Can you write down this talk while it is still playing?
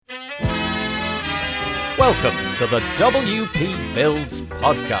Welcome to the WP Builds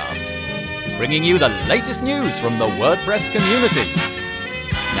podcast, bringing you the latest news from the WordPress community.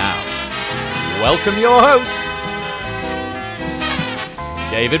 Now, welcome your hosts,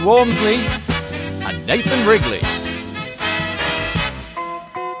 David Wormsley and Nathan Wrigley.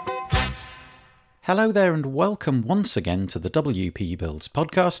 Hello there and welcome once again to the WP Builds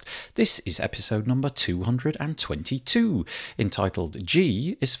podcast. This is episode number 222, entitled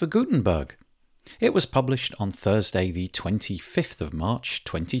G is for Gutenberg. It was published on Thursday the 25th of March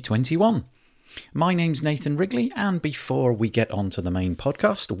 2021. My name's Nathan Wrigley, and before we get on to the main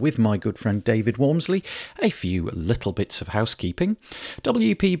podcast with my good friend David Wormsley, a few little bits of housekeeping.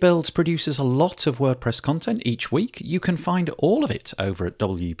 WP Builds produces a lot of WordPress content each week. You can find all of it over at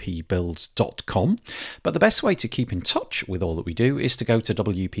wpbuilds.com, but the best way to keep in touch with all that we do is to go to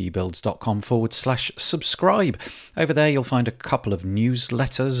wpbuilds.com/subscribe. Over there you'll find a couple of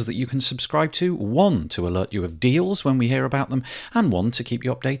newsletters that you can subscribe to, one to alert you of deals when we hear about them, and one to keep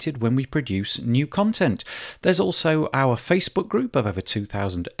you updated when we produce new content. There's also our Facebook group of over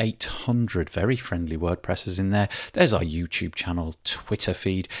 2,800 very friendly WordPressers in there. There's our YouTube channel, Twitter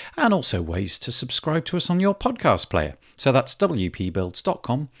feed, and also ways to subscribe to us on your podcast player. So that's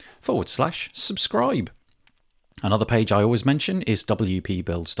wpbuilds.com/subscribe. Another page I always mention is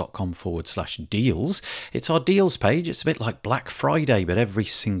wpbuilds.com/deals. It's our deals page. It's a bit like Black Friday, but every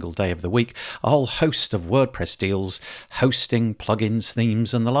single day of the week. A whole host of WordPress deals, hosting, plugins,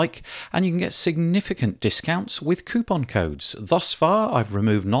 themes, and the like. And you can get significant discounts with coupon codes. Thus far, I've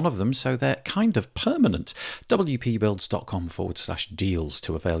removed none of them, so they're kind of permanent. wpbuilds.com/deals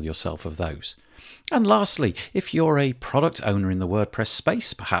to avail yourself of those. And lastly, if you're a product owner in the WordPress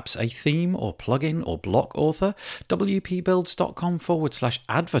space, perhaps a theme or plugin or block author,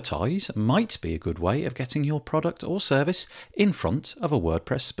 wpbuilds.com/advertise might be a good way of getting your product or service in front of a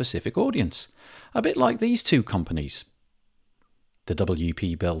WordPress specific audience. A bit like these two companies. The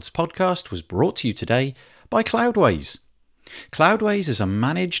WP Builds podcast was brought to you today by Cloudways. Cloudways is a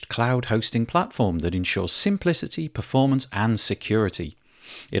managed cloud hosting platform that ensures simplicity, performance, and security.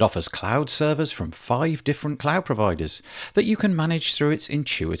 It offers cloud servers from 5 different cloud providers that you can manage through its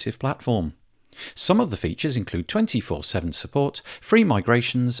intuitive platform. Some of the features include 24/7 support, free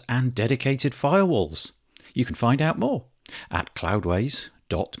migrations, and dedicated firewalls. You can find out more at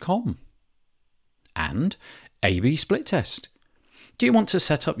cloudways.com. And A/B split test. Do you want to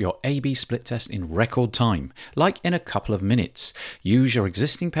set up your A/B split test in record time, like in a couple of minutes? Use your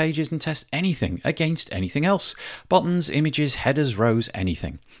existing pages and test anything against anything else. Buttons, images, headers, rows,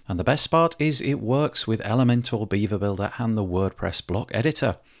 anything. And the best part is it works with Elementor, Beaver Builder, and the WordPress block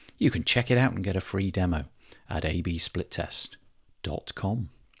editor. You can check it out and get a free demo at absplittest.com.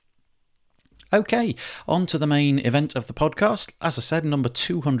 Okay, on to the main event of the podcast. As I said, number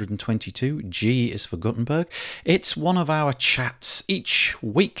 222, G is for Gutenberg. It's one of our chats. Each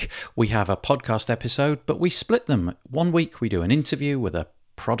week we have a podcast episode, but we split them. One week we do an interview with a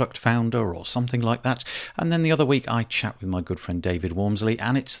product founder or something like that, and then the other week I chat with my good friend David Wormsley,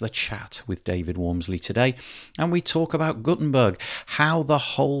 and it's the chat with David Wormsley today, and we talk about Gutenberg, how the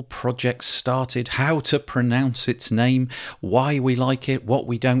whole project started, how to pronounce its name, why we like it, what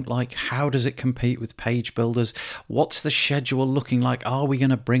we don't like, how does it compete with page builders, what's the schedule looking like, are we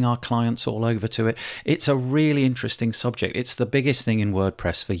going to bring our clients all over to it? It's a really interesting subject. It's the biggest thing in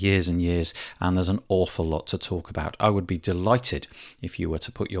WordPress for years and years, and there's an awful lot to talk about. I would be delighted if you were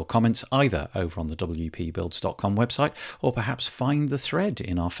to put your comments either over on the wpbuilds.com website or perhaps find the thread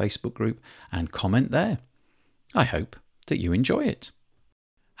in our Facebook group and comment there. I hope that you enjoy it.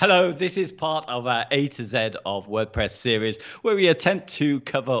 Hello, this is part of our A to Z of WordPress series where we attempt to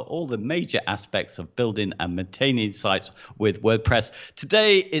cover all the major aspects of building and maintaining sites with WordPress.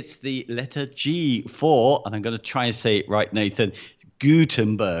 Today it's the letter G for, and I'm going to try and say it right, Nathan,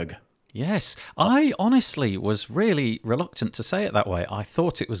 Gutenberg. Yes, I honestly was really reluctant to say it that way. I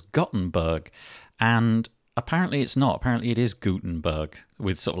thought it was Gutenberg, and apparently it's not. Apparently it is Gutenberg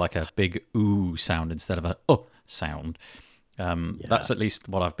with sort of like a big ooh sound instead of a sound. That's at least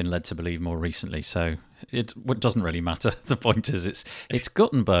what I've been led to believe more recently, so it doesn't really matter. The point is it's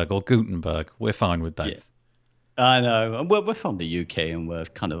Gutenberg or Gutenberg. We're fine with both. Yeah. I know. And we're from the UK and we're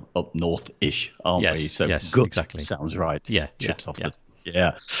kind of up north-ish, aren't we? So yes, good exactly. Sounds right. Yeah. Chips off the...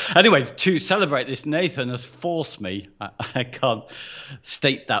 Yeah. Anyway, to celebrate this, Nathan has forced me, I can't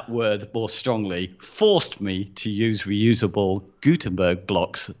state that word more strongly, forced me to use reusable Gutenberg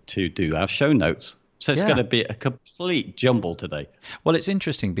blocks to do our show notes. So it's Yeah. going to be a complete jumble today. Well, it's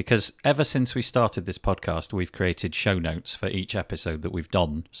interesting because ever since we started this podcast, we've created show notes for each episode that we've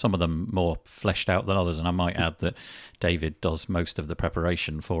done, some of them more fleshed out than others. And I might add that David does most of the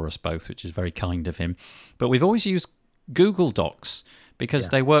preparation for us both, which is very kind of him. But we've always used Google Docs because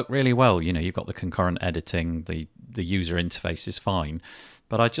they work really well. You know, you've got the concurrent editing, the user interface is fine.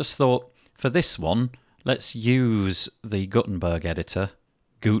 But I just thought for this one, let's use the Gutenberg editor,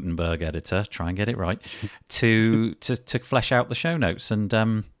 try and get it right, to flesh out the show notes.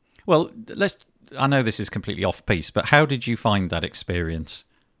 And well, I know this is completely off piece, but how did you find that experience?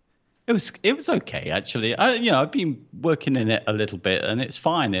 It was okay, actually. I've been working in it a little bit, and it's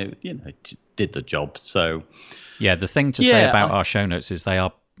fine. It did the job. So yeah, the thing to say about our show notes is they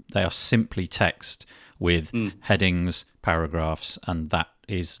are simply text with headings, paragraphs, and that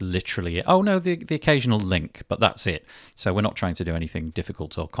is literally it. Oh no, the occasional link, but that's it. So we're not trying to do anything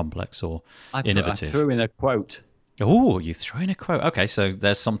difficult or complex or innovative. I threw in a quote. Oh, you threw in a quote. Okay, so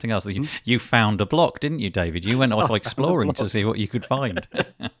there's something else. You found a block, didn't you, David? You went off exploring to see what you could find.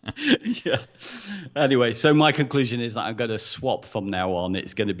 Yeah. Anyway, so my conclusion is that I'm going to swap from now on.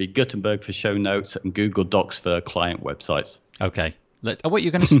 It's going to be Gutenberg for show notes and Google Docs for client websites. Okay. We're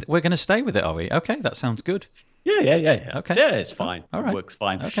going to stay with it, are we? Okay, that sounds good. Yeah. Okay. Yeah, it's fine. All right. It works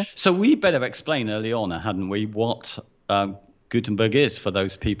fine. Okay. So we better explain early on, hadn't we, what Gutenberg is for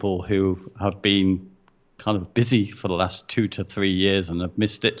those people who have been kind of busy for the last 2 to 3 years and have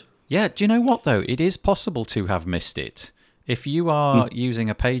missed it. Yeah, do you know what, though? It is possible to have missed it. If you are using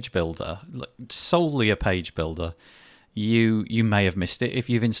a page builder, solely a page builder, you may have missed it. If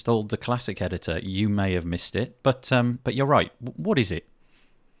you've installed the classic editor, you may have missed it. But you're right. What is it?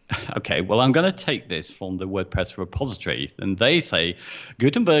 Okay, well, I'm going to take this from the WordPress repository, and they say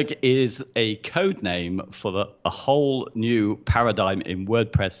Gutenberg is a code name for a whole new paradigm in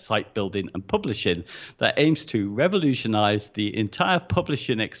WordPress site building and publishing that aims to revolutionize the entire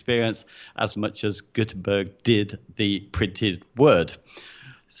publishing experience as much as Gutenberg did the printed word.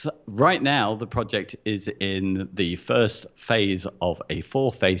 So right now, the project is in the first phase of a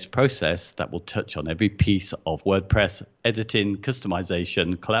 4-phase process that will touch on every piece of WordPress: editing,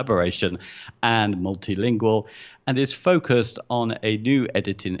 customization, collaboration, and multilingual, and is focused on a new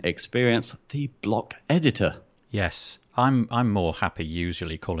editing experience, the block editor. Yes, I'm more happy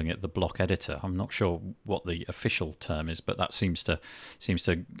usually calling it the block editor. I'm not sure what the official term is, but that seems to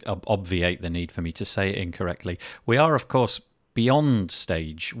obviate the need for me to say it incorrectly. We are, of course, beyond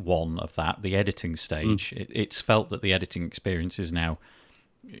stage 1 of that, the editing stage. It's felt that the editing experience is now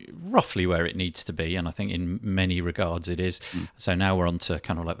roughly where it needs to be, and I think in many regards it is. So now we're on to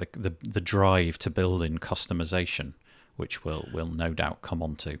kind of like the drive to build in customization, which we'll no doubt come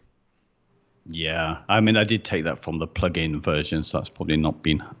on to. Yeah, I mean, I did take that from the plugin version, so that's probably not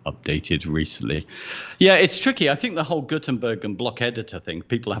been updated recently. Yeah, it's tricky. I think the whole Gutenberg and block editor thing,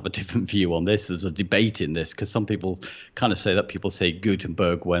 people have a different view on this. There's a debate in this because some people kind of say that people say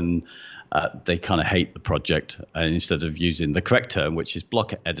Gutenberg when they kind of hate the project instead of using the correct term, which is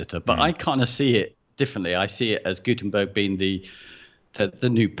block editor. But I kind of see it differently. I see it as Gutenberg being the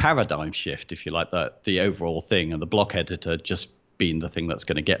new paradigm shift, if you like, the overall thing, and the block editor just being the thing that's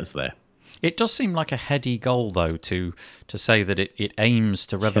going to get us there. It does seem like a heady goal, though, to say that it aims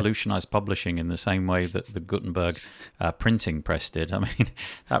to revolutionize publishing in the same way that the Gutenberg printing press did. I mean,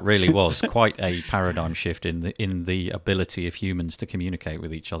 that really was quite a paradigm shift in the ability of humans to communicate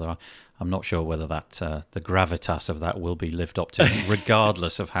with each other. I'm not sure whether that the gravitas of that will be lived up to,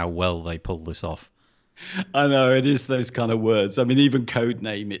 regardless of how well they pull this off. I know, it is those kind of words. I mean, even code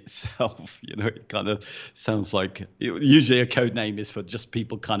name itself, it kind of sounds like usually a code name is for just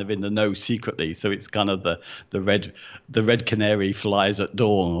people kind of in the know secretly. So it's kind of the red canary flies at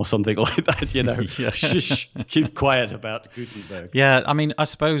dawn or something like that. Yeah. Shh, keep quiet about Gutenberg. Yeah, I mean, I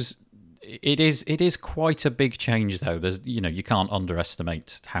suppose it is quite a big change, though. There's you can't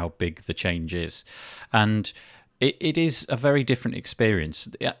underestimate how big the change is, and it is a very different experience,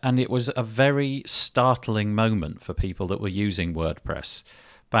 and it was a very startling moment for people that were using WordPress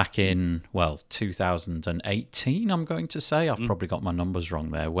back in, 2018, I'm going to say. I've probably got my numbers wrong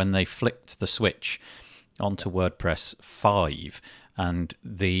there, when they flicked the switch onto WordPress 5 and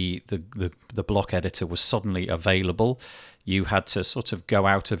the block editor was suddenly available. You had to sort of go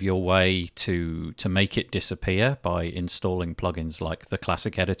out of your way to make it disappear by installing plugins like the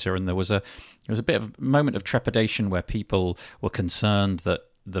classic editor, and there was a bit of a moment of trepidation where people were concerned that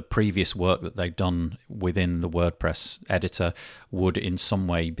the previous work that they'd done within the WordPress editor would in some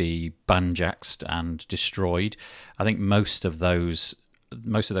way be banjaxed and destroyed. I think most of those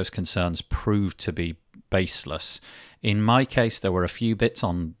concerns proved to be baseless. In my case, there were a few bits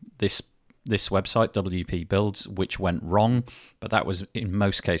on this this website, WP Builds, which went wrong, but that was in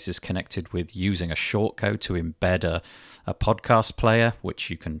most cases connected with using a shortcode to embed a podcast player, which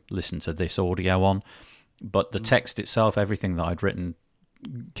you can listen to this audio on. But the text itself, everything that I'd written,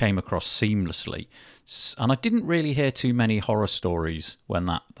 came across seamlessly. And I didn't really hear too many horror stories when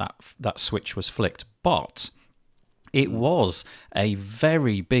that switch was flicked. But it was a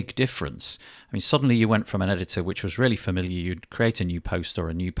very big difference. I mean, suddenly you went from an editor which was really familiar. You'd create a new post or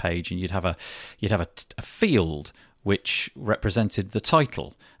a new page, and you'd have a field which represented the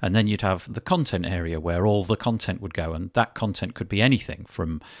title, and then you'd have the content area where all the content would go, and that content could be anything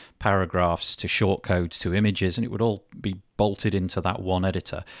from paragraphs to shortcodes to images, and it would all be bolted into that one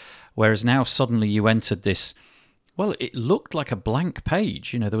editor. Whereas now suddenly you entered this. Well, it looked like a blank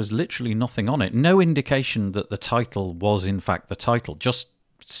page. There was literally nothing on it. No indication that the title was, in fact, the title. Just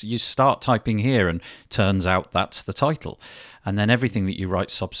you start typing here and turns out that's the title. And then everything that you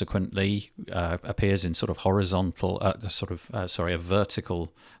write subsequently appears in sort of horizontal, a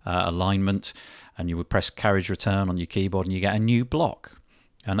vertical alignment. And you would press carriage return on your keyboard and you get a new block.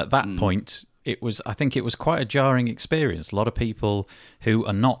 And at that point, I think it was quite a jarring experience. A lot of people who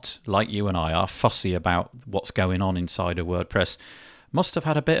are not like you and I are fussy about what's going on inside of WordPress must have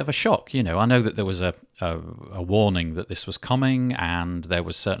had a bit of a shock. I know that there was a warning that this was coming, and there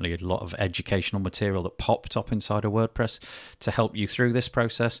was certainly a lot of educational material that popped up inside of WordPress to help you through this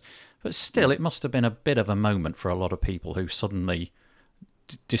process. But still, it must have been a bit of a moment for a lot of people who suddenly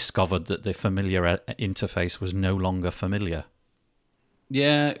discovered that the familiar interface was no longer familiar.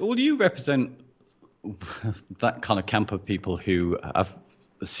 Yeah, well, you represent that kind of camp of people who have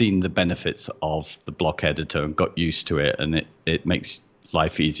seen the benefits of the block editor and got used to it, and it makes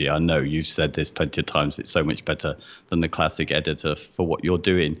life easier. I know you've said this plenty of times. It's so much better than the classic editor for what you're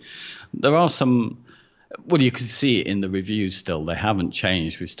doing. There are some, well, you can see it in the reviews still. They haven't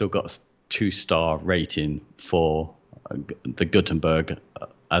changed. We've still got a 2-star rating for the Gutenberg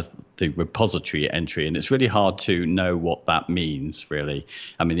as the repository entry, and it's really hard to know what that means, really.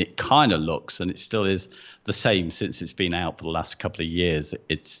 I mean, it kind of looks, and it still is the same since it's been out for the last couple of years.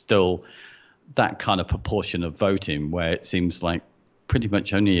 It's still that kind of proportion of voting where it seems like pretty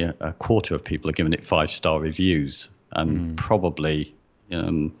much only a quarter of people are giving it 5-star reviews, and probably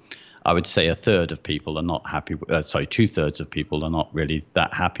I would say a third of people are not happy. 2/3 of people are not really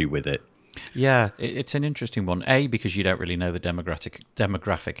that happy with it. Yeah, it's an interesting one. Because you don't really know the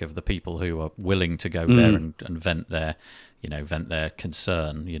demographic of the people who are willing to go there and vent their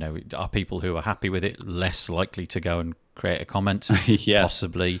concern. Are people who are happy with it less likely to go and create a comment? Yeah.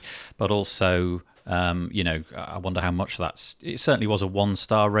 Possibly, but also, I wonder how much it certainly was a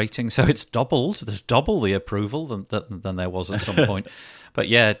 1-star rating, so it's doubled. There's double the approval than there was at some point. But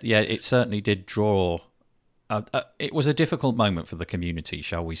yeah, it certainly did draw. It was a difficult moment for the community,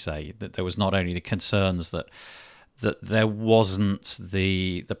 shall we say, that there was not only the concerns that there wasn't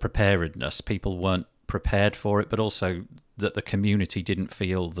the preparedness, people weren't prepared for it, but also that the community didn't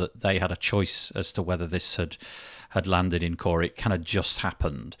feel that they had a choice as to whether this had landed in core. It kind of just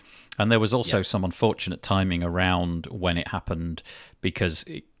happened. And there was also some unfortunate timing around when it happened, because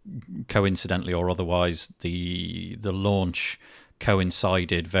coincidentally or otherwise, the launch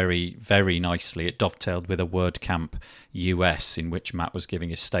coincided very, very nicely. It dovetailed with a WordCamp US in which Matt was giving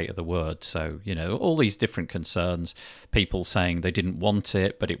his State of the Word. So, all these different concerns, people saying they didn't want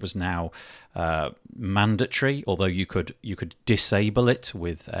it, but it was now mandatory, although you could disable it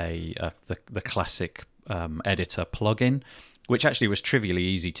with the classic editor plugin, which actually was trivially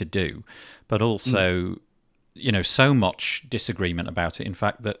easy to do, but also, so much disagreement about it. In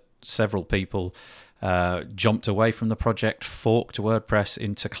fact, that several people jumped away from the project, forked WordPress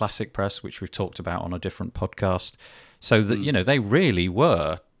into Classic Press, which we've talked about on a different podcast. So that, they really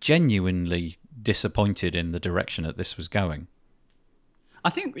were genuinely disappointed in the direction that this was going.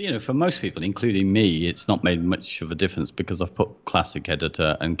 I think, for most people, including me, it's not made much of a difference because I've put Classic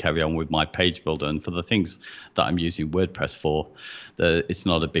Editor and carry on with my page builder. And for the things that I'm using WordPress for, it's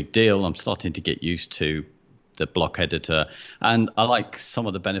not a big deal. I'm starting to get used to the block editor, and I like some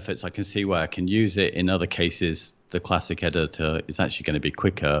of the benefits. I can see where I can use it. In other cases, the Classic Editor is actually going to be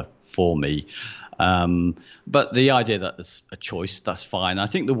quicker for me. But the idea that there's a choice, that's fine. I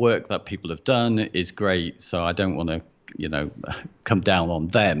think the work that people have done is great, so I don't want to come down on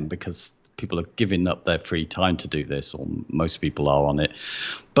them, because people are giving up their free time to do this, or most people are on it.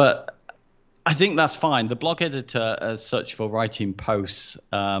 But I think that's fine. The block editor as such for writing posts,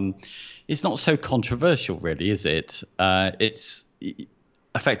 it's not so controversial, really, is it? It's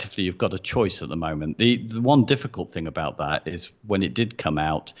effectively, you've got a choice at the moment. The one difficult thing about that is when it did come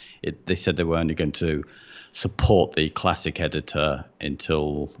out, they said they were only going to support the Classic Editor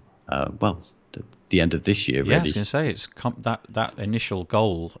until the end of this year, Yeah, I really. was going to say that initial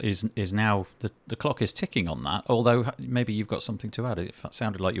goal is now the clock is ticking on that. Although maybe you've got something to add. It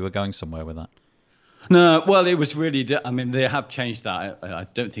sounded like you were going somewhere with that. No, well, it was really. I mean, they have changed that. I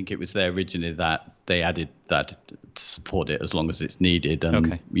don't think it was there originally that they added that to support it as long as it's needed. And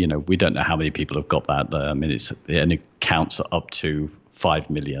Okay. we don't know how many people have got that. I mean, it only counts up to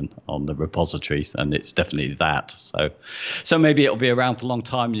 5 million on the repository, and it's definitely that. So maybe it'll be around for a long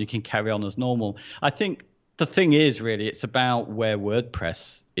time, and you can carry on as normal. I think the thing is really, it's about where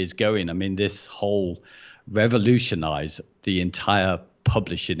WordPress is going. I mean, this whole revolutionize the entire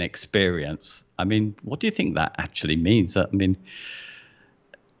publishing experience. I mean, what do you think that actually means? I mean,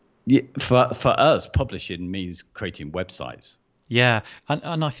 for us, publishing means creating websites. Yeah,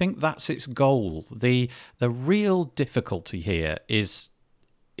 and I think that's its goal. The real difficulty here is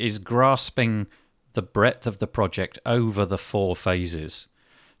grasping the breadth of the project over the 4 phases.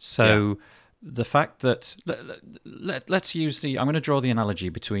 So the fact that let's use I'm going to draw the analogy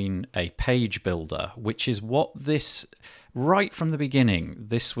between a page builder, which is what this right from the beginning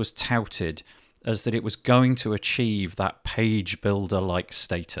this was touted as, that it was going to achieve that page builder like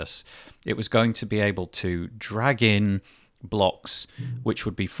status. It was going to be able to drag in blocks which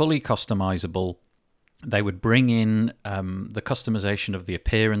would be fully customizable. They would bring in the customization of the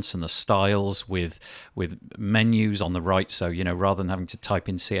appearance and the styles with menus on the right. So, rather than having to type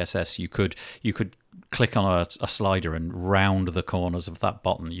in CSS, you could click on a slider and round the corners of that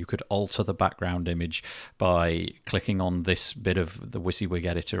button. You could alter the background image by clicking on this bit of the WYSIWYG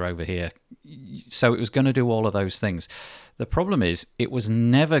editor over here. So it was going to do all of those things. The problem is it was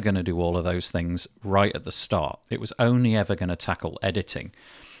never going to do all of those things right at the start. It was only ever going to tackle editing.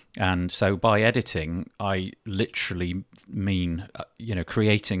 And so by editing, I literally mean,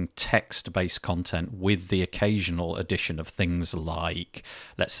 creating text-based content with the occasional addition of things like,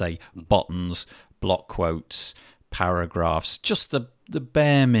 let's say, buttons, block quotes, paragraphs, just the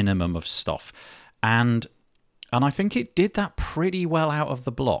bare minimum of stuff. And I think it did that pretty well out of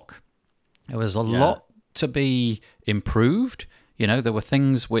the block. There was a lot to be improved. There were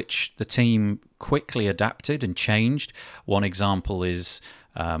things which the team quickly adapted and changed. One example is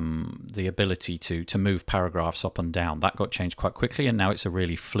the ability to move paragraphs up and down. That got changed quite quickly, and now it's a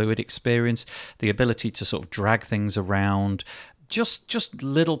really fluid experience. The ability to sort of drag things around, just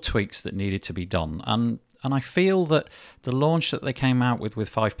little tweaks that needed to be done. And I feel that the launch that they came out with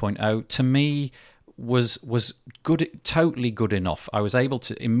 5.0, to me, was good, totally good enough. I was able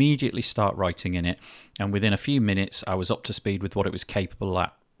to immediately start writing in it, and within a few minutes I was up to speed with what it was capable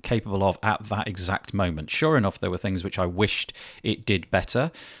of at that exact moment. Sure enough, there were things which I wished it did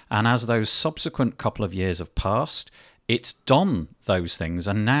better, and as those subsequent couple of years have passed, it's done those things,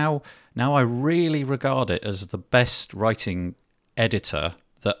 and now I really regard it as the best writing editor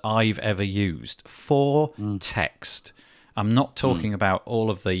that I've ever used for text. I'm not talking about all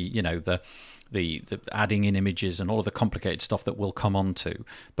of the adding in images and all of the complicated stuff that we'll come on to,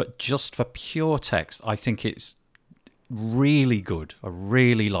 but just for pure text, I think it's really good. I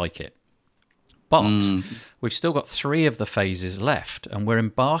really like it. But we've still got 3 of the phases left, and we're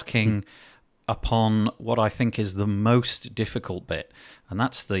embarking upon what I think is the most difficult bit, and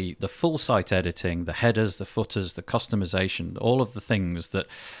that's the full site editing, the headers, the footers, the customization, all of the things that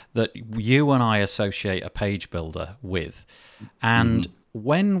you and I associate a page builder with. And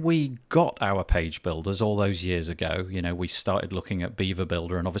when we got our page builders all those years ago, we started looking at Beaver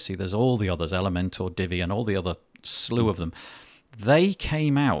Builder, and obviously there's all the others, Elementor, Divi, and all the other slew of them. They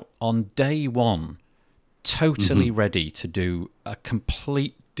came out on day one totally ready to do a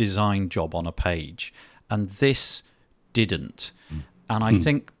complete design job on a page, and this didn't. And I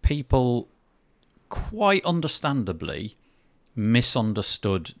think people quite understandably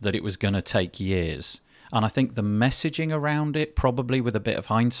misunderstood that it was going to take years. And I think the messaging around it, probably with a bit of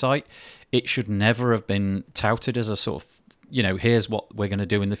hindsight, it should never have been touted as a sort of, here's what we're going to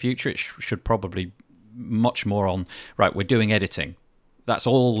do in the future. It should probably much more on, right, we're doing editing. That's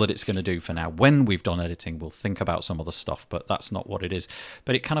all that it's going to do for now. When we've done editing, we'll think about some other stuff, but that's not what it is.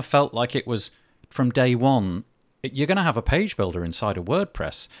 But it kind of felt like it was, from day one, you're going to have a page builder inside of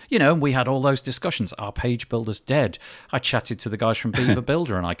WordPress. And we had all those discussions. Are page builders dead? I chatted to the guys from Beaver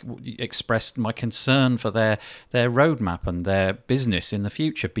Builder, and I expressed my concern for their roadmap and their business in the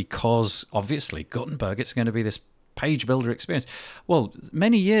future, because obviously Gutenberg, it's going to be this page builder experience. Well,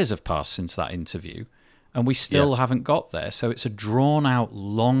 many years have passed since that interview, and we still haven't got there. So it's a drawn-out,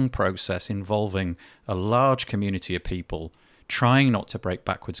 long process involving a large community of people trying not to break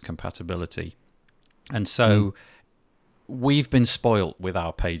backwards compatibility. And so we've been spoilt with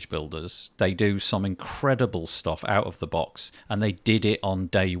our page builders. They do some incredible stuff out of the box, and they did it on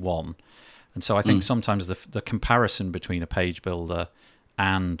day one. And so I think sometimes the comparison between a page builder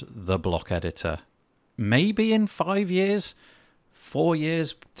and the block editor, maybe in 5 years, 4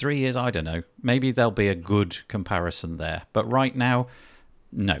 years, 3 years, I don't know. Maybe there'll be a good comparison there. But right now,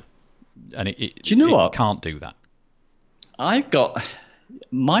 no. And it, do you know what? Can't do that.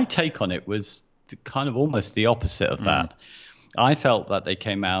 My take on it was kind of almost the opposite of that. I felt that they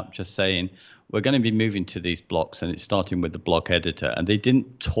came out just saying, we're going to be moving to these blocks, and it's starting with the block editor. And they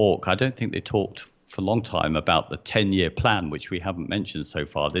didn't talk. I don't think they talked for a long time about the 10-year plan, which we haven't mentioned so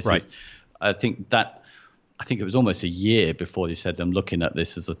far. I think it was almost a year before they said, I'm looking at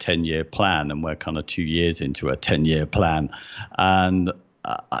this as a 10-year plan, and we're kind of 2 years into a 10-year plan. And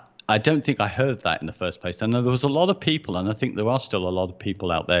I don't think I heard that in the first place. And there was a lot of people, and I think there are still a lot of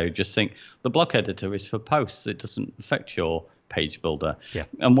people out there who just think the block editor is for posts. It doesn't affect your page builder. Yeah.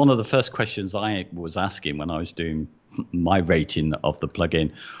 And one of the first questions I was asking when I was doing my rating of the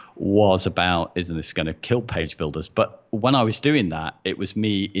plugin was about, isn't this going to kill page builders? But when I was doing that, it was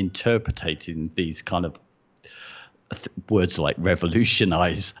me interpreting these kind of words like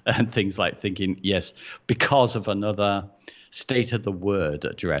revolutionize and things like thinking, yes, because of another state of the word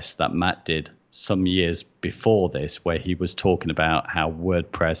address that Matt did some years before this, where he was talking about how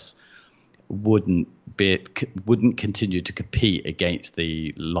WordPress wouldn't continue to compete against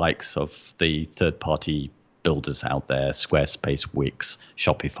the likes of the third-party builders out there, Squarespace, Wix,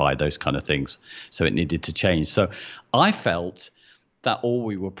 Shopify, those kind of things. So it needed to change. So I felt that all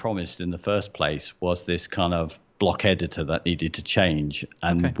we were promised in the first place was this kind of block editor that needed to change,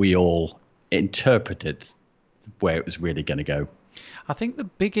 and we all interpreted where it was really going to go. I think the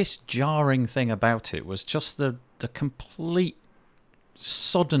biggest jarring thing about it was just the complete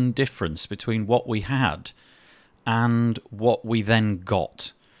sudden difference between what we had and what we then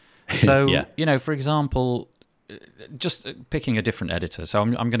got. So, for example, just picking a different editor. So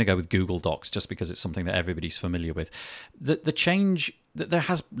I'm going to go with Google Docs just because it's something that everybody's familiar with. The change, there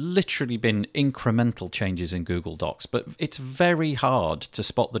has literally been incremental changes in Google Docs, but it's very hard to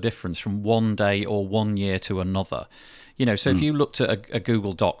spot the difference from one day or 1 year to another. So if you looked at a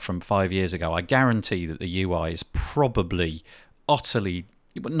Google Doc from 5 years ago, I guarantee that the UI is probably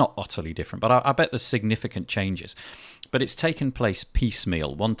not utterly different, but I bet there's significant changes. But it's taken place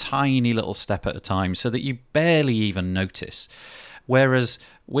piecemeal, one tiny little step at a time, so that you barely even notice. Whereas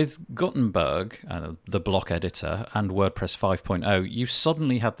with Gutenberg, the block editor, and WordPress 5.0, you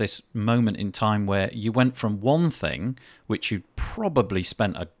suddenly had this moment in time where you went from one thing, which you'd probably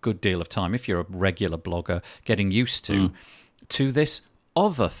spent a good deal of time, if you're a regular blogger, getting used to this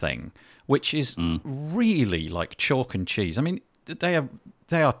other thing, which is really like chalk and cheese. I mean, they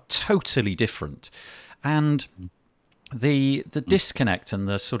are totally different. And the disconnect and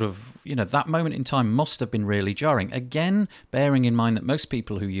the sort of, that moment in time must have been really jarring. Again, bearing in mind that most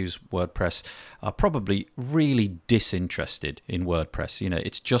people who use WordPress are probably really disinterested in WordPress.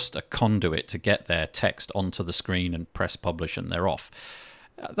 It's just a conduit to get their text onto the screen and press publish and they're off.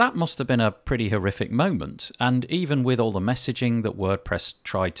 That must have been a pretty horrific moment. And even with all the messaging that WordPress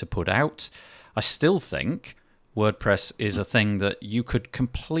tried to put out, I still think WordPress is a thing that you could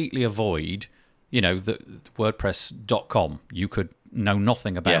completely avoid. The WordPress.com, you could know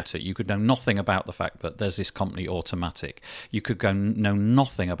nothing about it. You could know nothing about the fact that there's this company Automatic. You could know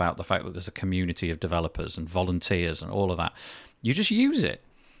nothing about the fact that there's a community of developers and volunteers and all of that. You just use it.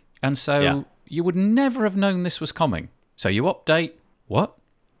 And so you would never have known this was coming. So you update. What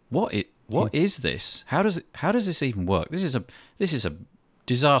is this? How does this even work? This is a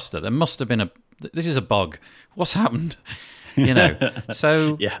disaster. There must have been this is a bug. What's happened?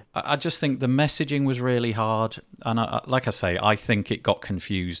 So I just think the messaging was really hard, and like I say, I think it got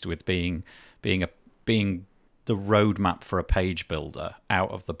confused with being the roadmap for a page builder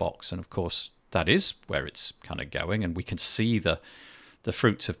out of the box, and of course that is where it's kind of going, and we can see the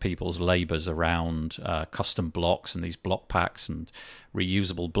fruits of people's labours around custom blocks and these block packs and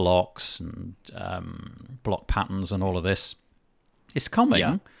reusable blocks and block patterns and all of this. It's coming.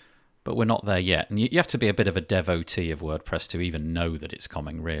 Yeah. But we're not there yet. And you have to be a bit of a devotee of WordPress to even know that it's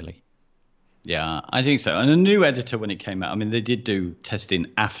coming, really. Yeah, I think so. And a new editor, when it came out, I mean, they did do testing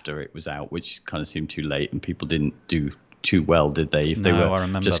after it was out, which kind of seemed too late, and people didn't do too well, did they? If they were I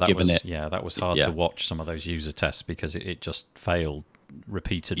remember just that given was, it. Yeah, that was hard to watch, some of those user tests, because it just failed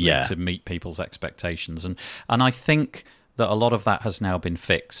repeatedly to meet people's expectations. And I think that a lot of that has now been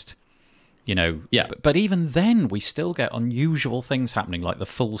fixed. But even then we still get unusual things happening, like the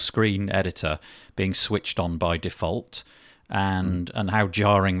full screen editor being switched on by default, and how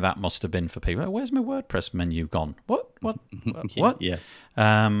jarring that must have been for people. Where's my WordPress menu gone? What What? Yeah.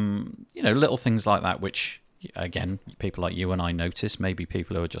 Little things like that, which, again, people like you and I notice. Maybe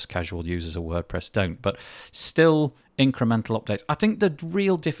people who are just casual users of WordPress don't. But still, incremental updates. I think the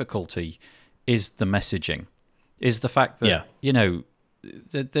real difficulty is the messaging, is the fact that,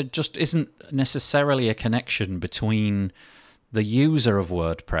 there just isn't necessarily a connection between the user of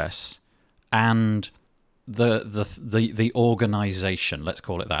WordPress and the organization, let's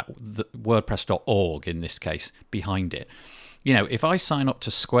call it that, the WordPress.org in this case, behind it. If I sign up to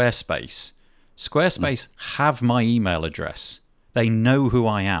Squarespace have my email address. They know who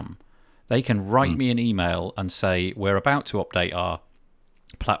I am. They can write me an email and say, we're about to update our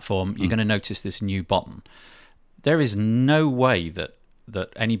platform. You're going to notice this new button. There is no way that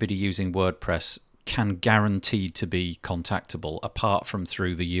anybody using WordPress can guarantee to be contactable apart from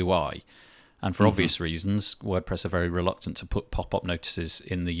through the UI. And for obvious reasons, WordPress are very reluctant to put pop-up notices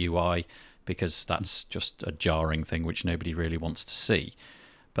in the UI because that's just a jarring thing which nobody really wants to see.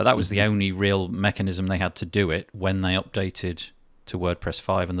 But that was the only real mechanism they had to do it when they updated to WordPress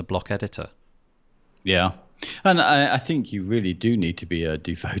 5 and the block editor. Yeah. And I think you really do need to be a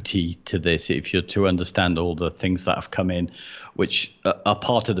devotee to this if you're to understand all the things that have come in, which are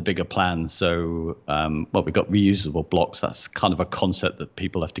part of the bigger plan. So, we've got reusable blocks. That's kind of a concept that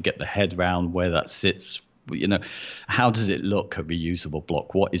people have to get their head around where that sits. How does it look, a reusable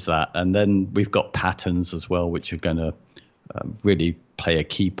block? What is that? And then we've got patterns as well, which are going to really play a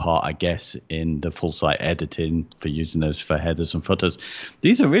key part, I guess, in the full site editing for using those for headers and footers.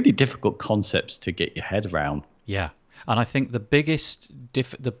 These are really difficult concepts to get your head around. Yeah. And I think the biggest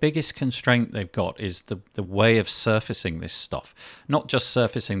constraint they've got is the way of surfacing this stuff. Not just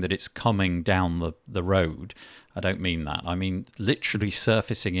surfacing that it's coming down the road. I don't mean that. I mean literally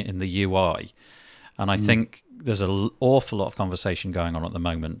surfacing it in the UI. And I think there's an awful lot of conversation going on at the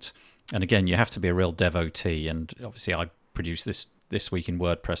moment. And again, you have to be a real devotee. And obviously I produce this Week in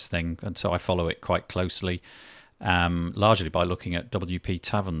WordPress thing, and so I follow it quite closely, largely by looking at WP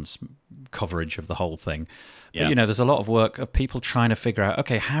Tavern's coverage of the whole thing. Yeah. But there's a lot of work of people trying to figure out,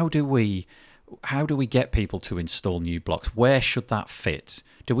 okay, how do we get people to install new blocks? Where should that fit?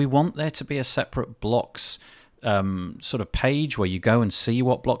 Do we want there to be a separate blocks sort of page where you go and see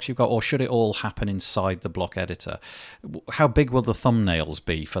what blocks you've got, or should it all happen inside the block editor? How big will the thumbnails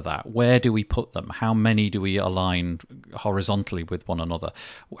be for that? Where do we put them? How many do we align horizontally with one another?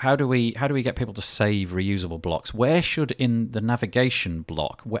 How do we get people to save reusable blocks? Where should in the navigation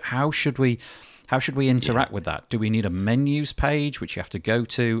block? How should we interact with that? Do we need a menus page which you have to go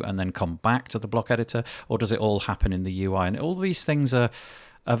to and then come back to the block editor, or does it all happen in the UI? And all these things are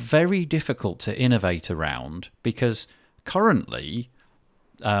very difficult to innovate around because currently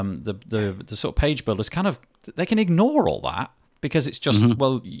the sort of page builders they can ignore all that because it's just,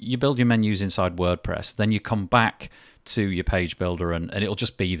 well, you build your menus inside WordPress, then you come back to your page builder and it'll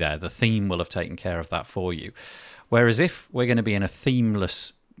just be there. The theme will have taken care of that for you. Whereas if we're going to be in a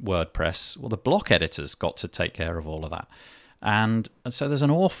themeless WordPress, well, the block editor's got to take care of all of that. And so there's an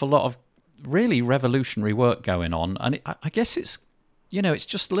awful lot of really revolutionary work going on. And I guess it's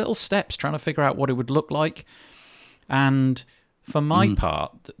just little steps trying to figure out what it would look like. And for my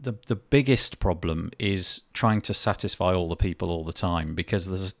part, the biggest problem is trying to satisfy all the people all the time, because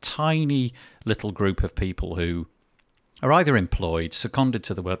there's a tiny little group of people who are either employed, seconded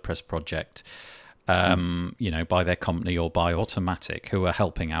to the WordPress project, by their company or by Automatic, who are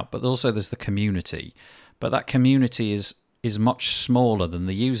helping out. But also there's the community. But that community is much smaller than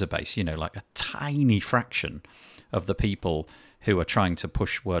the user base, like a tiny fraction of the people who are trying to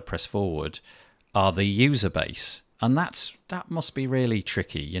push WordPress forward are the user base. And that must be really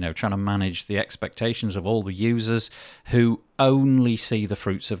tricky, trying to manage the expectations of all the users who only see the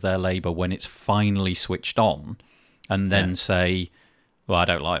fruits of their labor when it's finally switched on, and then say, well, I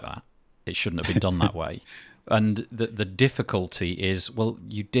don't like that. It shouldn't have been done that way. And the difficulty is, well,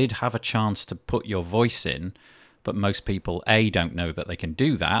 you did have a chance to put your voice in, but most people, A, don't know that they can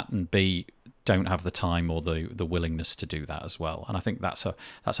do that, and B, don't have the time or the willingness to do that as well. And I think that's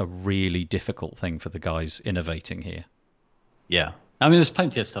a really difficult thing for the guys innovating here. Yeah. I mean, there's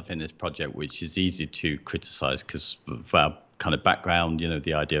plenty of stuff in this project which is easy to criticize because of our kind of background,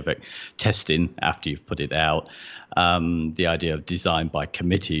 the idea of testing after you've put it out, the idea of design by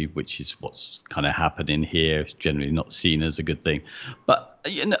committee, which is what's kind of happening here, is generally not seen as a good thing. But,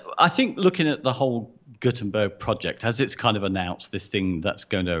 I think looking at the whole Gutenberg project, as it's kind of announced this thing that's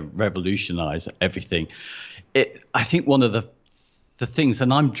going to revolutionize everything, I think one of the things,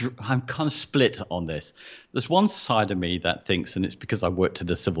 and I'm kind of split on this. There's one side of me that thinks, and it's because I worked at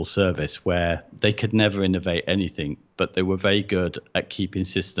the civil service, where they could never innovate anything, but they were very good at keeping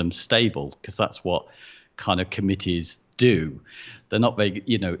systems stable, because that's what kind of committees do. They're not very,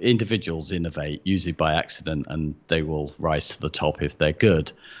 individuals innovate usually by accident, and they will rise to the top if they're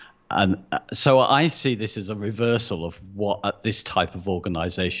good. And so I see this as a reversal of what this type of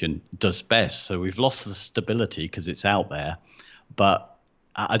organization does best. So we've lost the stability because it's out there, but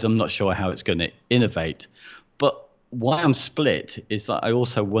I'm not sure how it's going to innovate. But why I'm split is that I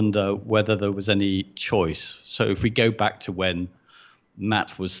also wonder whether there was any choice. So if we go back to when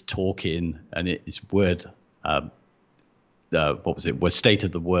Matt was talking, and it's Word, what was it? Was State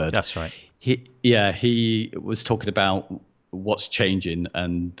of the Word. That's right. He was talking about what's changing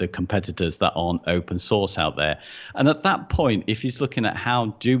and the competitors that aren't open source out there. And at that point, if he's looking at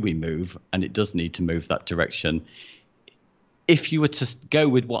how do we move, and it does need to move that direction, if you were to go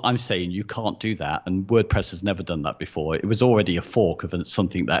with what I'm saying, you can't do that. And WordPress has never done that before. It was already a fork of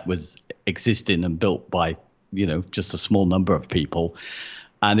something that was existing and built by, just a small number of people.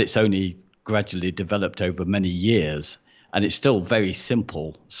 And it's only gradually developed over many years. And it's still very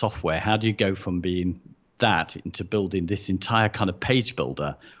simple software. How do you go from being that into building this entire kind of page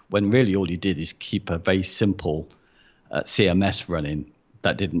builder when really all you did is keep a very simple CMS running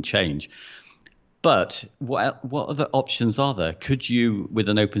that didn't change? But what other options are there? Could you, with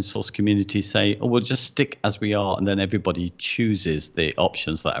an open source community, say, oh, we'll just stick as we are, and then everybody chooses the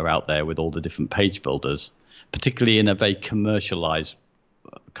options that are out there with all the different page builders, particularly in a very commercialized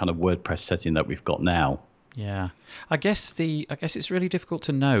kind of WordPress setting that we've got now? Yeah, I guess it's really difficult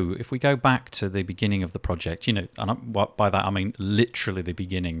to know. If we go back to the beginning of the project, and by that I mean literally the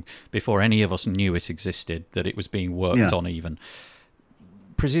beginning, before any of us knew it existed, that it was being worked on even.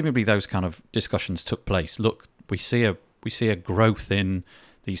 Presumably those kind of discussions took place. Look, we see a growth in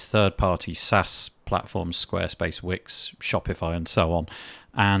these third-party SaaS platforms, Squarespace, Wix, Shopify, and so on.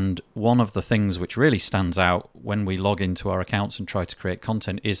 And one of the things which really stands out when we log into our accounts and try to create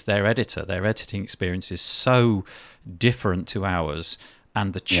content is their editor. Their editing experience is so different to ours,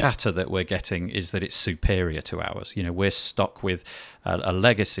 and the chatter that we're getting is that it's superior to ours. We're stuck with a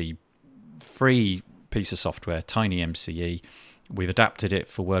legacy free piece of software, TinyMCE. We've adapted it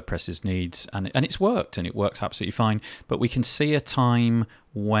for WordPress's needs, and it's worked, and it works absolutely fine. But we can see a time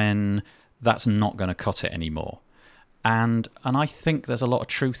when that's not going to cut it anymore. And I think there's a lot of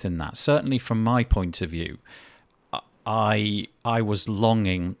truth in that. Certainly from my point of view, I was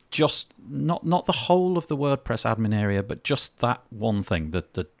longing just not the whole of the WordPress admin area, but just that one thing,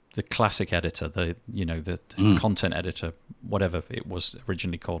 the classic editor, the content editor, whatever it was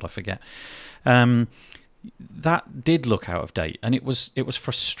originally called, I forget. That did look out of date, and it was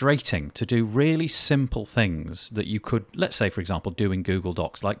frustrating to do really simple things that you could, let's say, for example, do in Google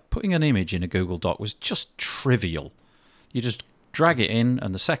Docs. Like putting an image in a Google Doc was just trivial. You just drag it in,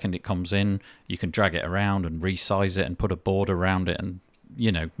 and the second it comes in, you can drag it around and resize it and put a border around it and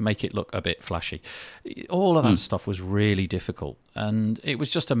make it look a bit flashy. All of that stuff was really difficult, and it was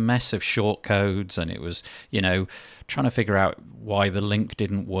just a mess of shortcodes, and it was, trying to figure out why the link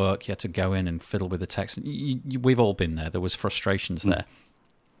didn't work. You had to go in and fiddle with the text. We've all been there. There was frustrations there.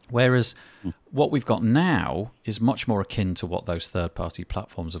 Whereas what we've got now is much more akin to what those third-party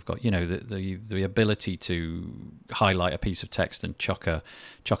platforms have got. The ability to highlight a piece of text and chuck a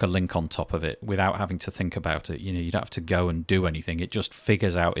link on top of it without having to think about it. You don't have to go and do anything. It just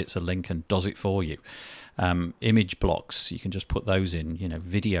figures out it's a link and does it for you. Image blocks, you can just put those in.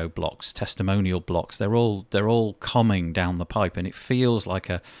 Video blocks, testimonial blocks. They're all coming down the pipe, and it feels like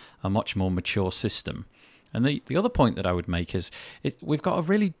a much more mature system. And the other point that I would make is we've got a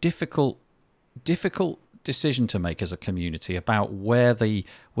really difficult decision to make as a community about where the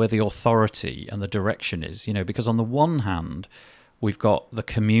authority and the direction is. Because on the one hand, we've got the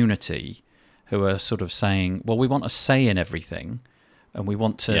community who are sort of saying, well, we want a say in everything, and we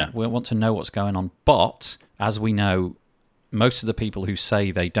want to know what's going on. But as we know, most of the people who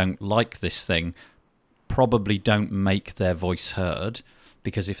say they don't like this thing probably don't make their voice heard.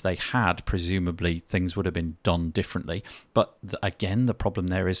 Because if they had, presumably things would have been done differently. But again, the problem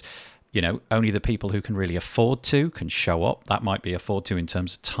there is, only the people who can really afford to can show up. That might be afford to in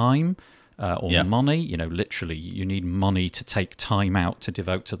terms of time or money. Literally, you need money to take time out to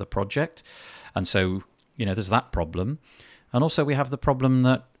devote to the project. And so, there's that problem. And also we have the problem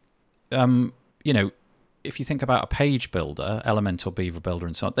that, if you think about a page builder, Elementor, Beaver Builder,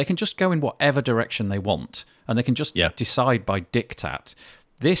 and so on, they can just go in whatever direction they want, and they can just decide by diktat,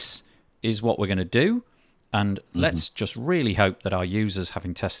 this is what we're going to do, and let's just really hope that our users,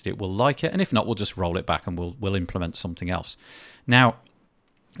 having tested it, will like it, and if not, we'll just roll it back and we'll implement something else. Now,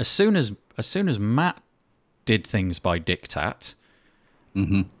 as soon as Matt did things by diktat,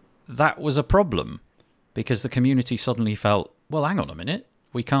 that was a problem, because the community suddenly felt, well, hang on a minute,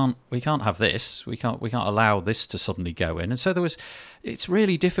 we can't have this. We can't allow this to suddenly go in. And so it's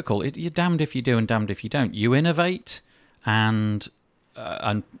really difficult. You're damned if you do and damned if you don't. You innovate and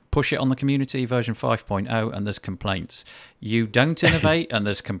push it on the community version 5.0, and there's complaints. You don't innovate and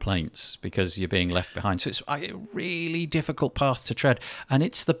there's complaints because you're being left behind. So it's a really difficult path to tread, and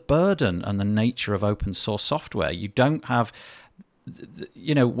it's the burden and the nature of open source software. You don't have,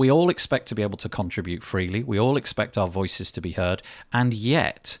 we all expect to be able to contribute freely. We all expect our voices to be heard, and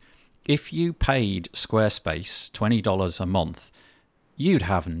yet if you paid Squarespace $20 a month, you'd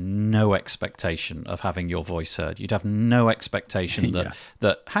have no expectation of having your voice heard. You'd have no expectation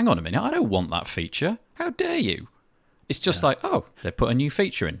that, hang on a minute, I don't want that feature. How dare you? It's just like, oh, they've put a new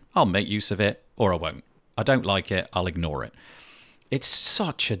feature in. I'll make use of it or I won't. I don't like it. I'll ignore it. It's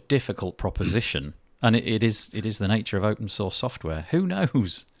such a difficult proposition. And it is the nature of open source software. Who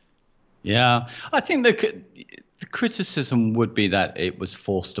knows? Yeah, I think the criticism would be that it was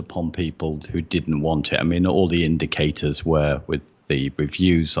forced upon people who didn't want it. I mean, all the indicators were with the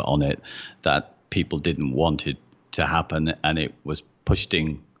reviews on it that people didn't want it to happen, and it was pushed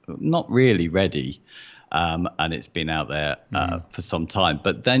in, not really ready, and it's been out there for some time.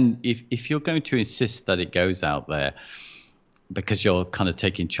 But then if you're going to insist that it goes out there, because you're kind of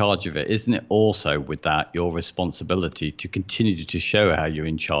taking charge of it, isn't it also with that your responsibility to continue to show how you're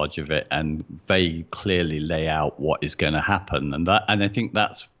in charge of it and very clearly lay out what is going to happen? And I think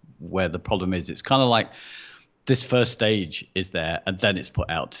that's where the problem is. It's kind of like this first stage is there and then it's put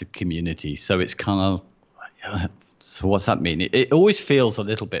out to community. So it's kind of, so what's that mean? It always feels a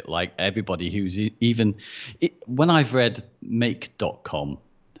little bit like everybody who's when I've read make.com,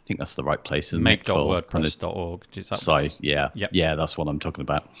 I think that's the right place, isn't it? Make.wordpress.org. Sorry, yeah. Yep. Yeah, that's what I'm talking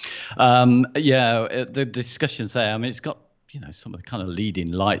about. The discussions there, I mean, it's got, some of the kind of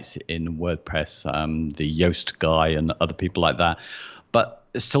leading lights in WordPress, the Yoast guy and other people like that, but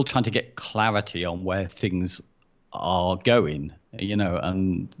it's still trying to get clarity on where things are going,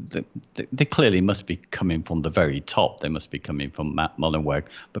 and they clearly must be coming from the very top. They must be coming from Matt Mullenweg,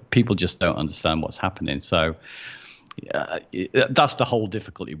 but people just don't understand what's happening. So that's the whole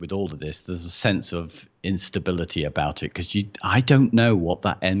difficulty with all of this. There's a sense of instability about it because I don't know what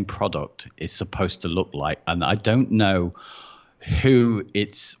that end product is supposed to look like, and I don't know who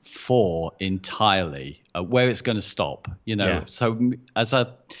it's for entirely, where it's going to stop. So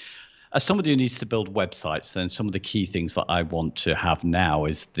as somebody who needs to build websites, then some of the key things that I want to have now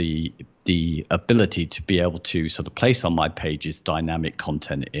is the ability to be able to sort of place on my pages dynamic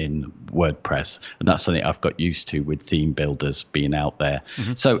content in WordPress, and that's something I've got used to with theme builders being out there.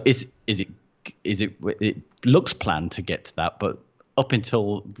 Mm-hmm. So it looks planned to get to that, but up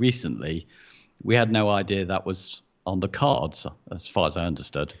until recently, we had no idea that was on the cards, as far as I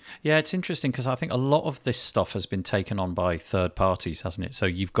understood. Yeah, it's interesting because I think a lot of this stuff has been taken on by third parties, hasn't it? So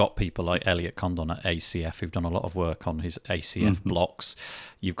you've got people like Elliot Condon at ACF who've done a lot of work on his ACF blocks.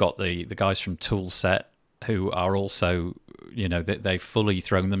 You've got the guys from Toolset who are also, they've fully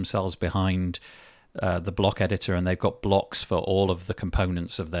thrown themselves behind the block editor, and they've got blocks for all of the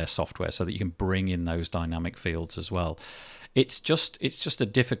components of their software so that you can bring in those dynamic fields as well. It's just a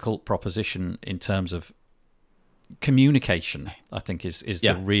difficult proposition in terms of communication, I think, is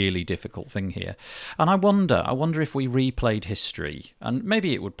the really difficult thing here. And I wonder if we replayed history, and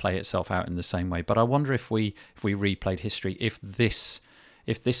maybe it would play itself out in the same way, but I wonder if we replayed history, if this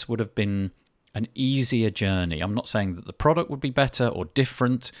would have been an easier journey. I'm not saying that the product would be better or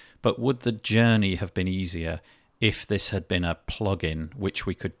different, but would the journey have been easier if this had been a plugin which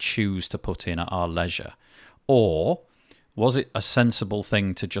we could choose to put in at our leisure? Or was it a sensible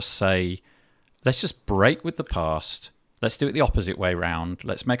thing to just say, let's just break with the past. Let's do it the opposite way round.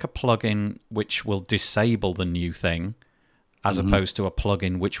 Let's make a plugin which will disable the new thing as opposed to a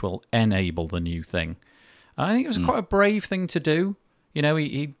plugin which will enable the new thing. I think it was quite a brave thing to do.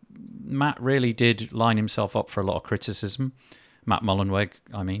 Matt really did line himself up for a lot of criticism. Matt Mullenweg,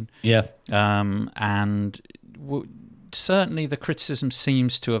 I mean. Yeah. Certainly the criticism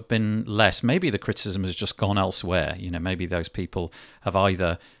seems to have been less. Maybe the criticism has just gone elsewhere. Maybe those people have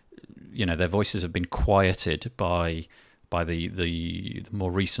either, their voices have been quieted by the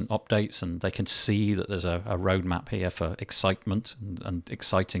more recent updates, and they can see that there's a roadmap here for excitement and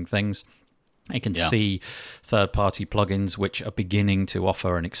exciting things. They can see third-party plugins which are beginning to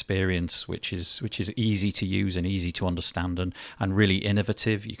offer an experience which is easy to use and easy to understand and really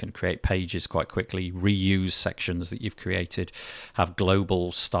innovative. You can create pages quite quickly, reuse sections that you've created, have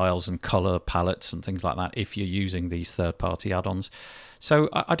global styles and color palettes and things like that if you're using these third-party add-ons. So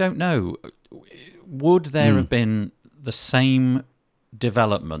I don't know. Would there have been the same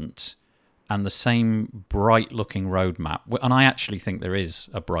development and the same bright-looking roadmap, and I actually think there is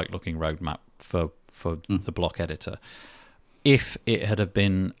a bright-looking roadmap for the block editor, if it had have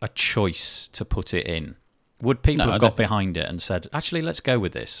been a choice to put it in, would people have got behind it and said, actually, let's go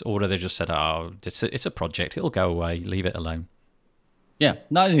with this? Or would they just said, oh, it's a project, it'll go away, leave it alone? Yeah,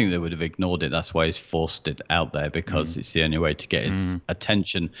 no, I think they would have ignored it. That's why he's forced it out there, because it's the only way to get its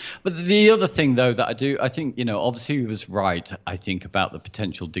attention. But the other thing, though, that I think, obviously he was right, I think, about the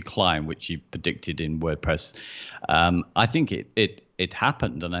potential decline, which he predicted in WordPress. I think it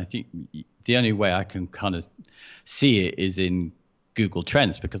happened. And I think the only way I can kind of see it is in Google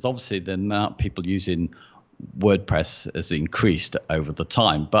Trends, because obviously the amount of people using WordPress has increased over the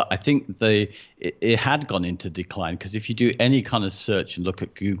time, but I think it had gone into decline, because if you do any kind of search and look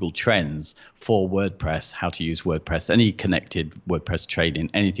at Google Trends for WordPress, how to use WordPress, any connected WordPress training,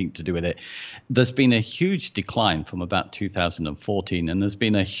 anything to do with it, there's been a huge decline from about 2014, and there's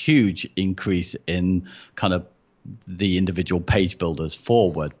been a huge increase in kind of the individual page builders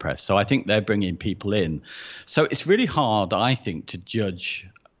for WordPress. So I think they're bringing people in. So it's really hard, I think, to judge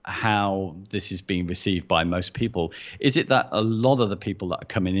how this is being received by most people. Is it that a lot of the people that are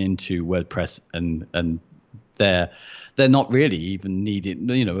coming into WordPress and they're not really even needed,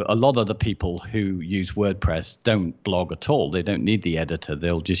 a lot of the people who use WordPress don't blog at all. They don't need the editor.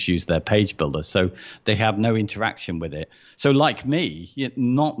 They'll just use their page builder. So they have no interaction with it. So like me,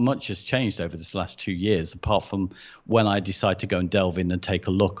 not much has changed over this last 2 years, apart from when I decide to go and delve in and take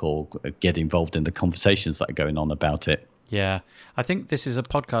a look or get involved in the conversations that are going on about it. Yeah, I think this is a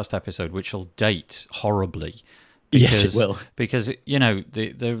podcast episode which will date horribly. Because, yes, it will. Because,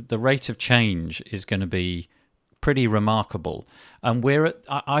 the rate of change is going to be pretty remarkable. And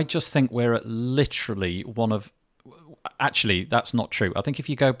I just think we're at literally actually, that's not true. I think if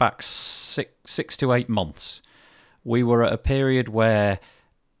you go back 6 to 8 months, we were at a period where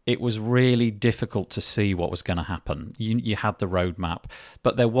it was really difficult to see what was going to happen. You had the roadmap,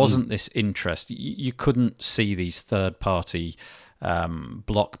 but there wasn't this interest. You couldn't see these third-party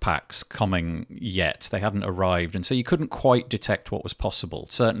block packs coming yet. They hadn't arrived, and so you couldn't quite detect what was possible.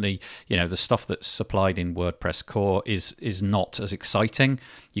 Certainly, the stuff that's supplied in WordPress core is not as exciting.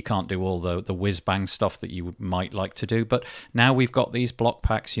 You can't do all the whiz-bang stuff that you might like to do, but now we've got these block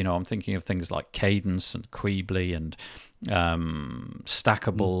packs. I'm thinking of things like Cadence and Queebly and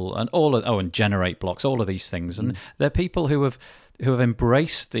Stackable and and Generate Blocks, all of these things. And they're people who have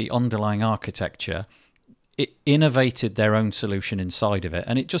embraced the underlying architecture, innovated their own solution inside of it,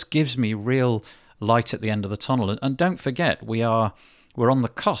 and it just gives me real light at the end of the tunnel. And don't forget, we're on the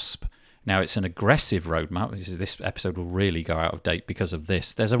cusp. Now, it's an aggressive roadmap. This episode will really go out of date because of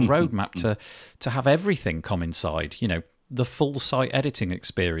this. There's a roadmap to have everything come inside, the full site editing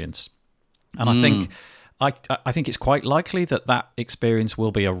experience. And I think it's quite likely that experience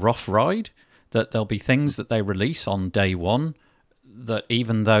will be a rough ride, that there'll be things that they release on day one that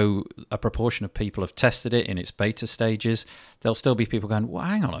even though a proportion of people have tested it in its beta stages, there'll still be people going, well,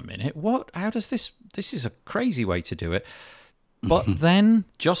 hang on a minute, what? How does this is a crazy way to do it. But then,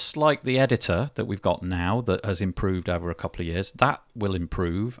 just like the editor that we've got now that has improved over a couple of years, that will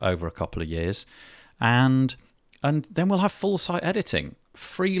improve over a couple of years. And then we'll have full site editing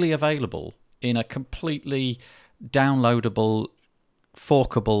freely available in a completely downloadable,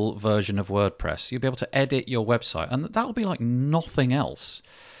 forkable version of WordPress. You'll be able to edit your website, and that'll be like nothing else.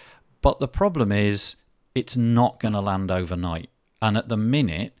 But the problem is, it's not going to land overnight. And at the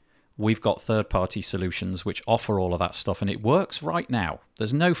minute, we've got third-party solutions which offer all of that stuff, and it works right now.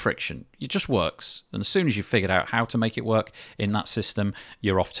 There's no friction. It just works. And as soon as you've figured out how to make it work in that system,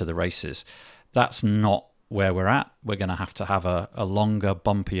 you're off to the races. That's not where we're at. We're going to have a longer,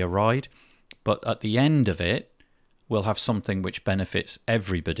 bumpier ride. But at the end of it, we'll have something which benefits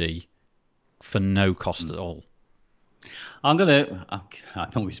everybody for no cost at all.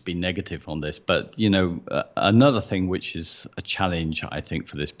 I've always been negative on this, but another thing which is a challenge, I think,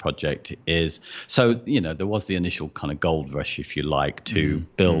 for this project is, there was the initial kind of gold rush, if you like, to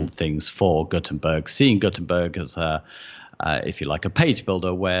build things for Gutenberg, seeing Gutenberg as if you like, a page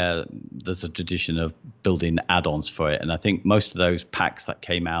builder where there's a tradition of building add-ons for it. And I think most of those packs that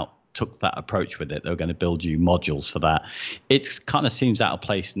came out took that approach with it. They were going to build you modules for that. It kind of seems out of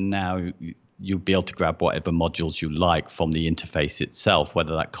place now. You'll be able to grab whatever modules you like from the interface itself,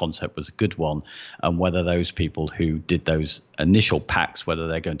 whether that concept was a good one, and whether those people who did those initial packs, whether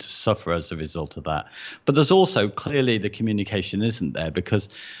they're going to suffer as a result of that. But there's also clearly the communication isn't there, because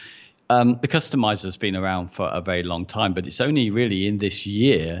The customizer's been around for a very long time, but it's only really in this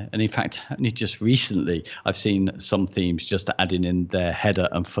year, and in fact, only just recently, I've seen some themes just adding in their header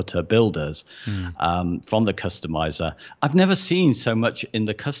and footer builders from the customizer. I've never seen so much in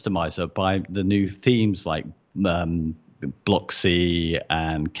the customizer by the new themes like Bloxy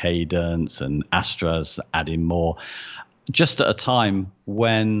and Cadence and Astra's adding more, just at a time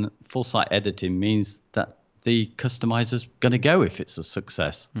when full site editing means that the customizer's going to go if it's a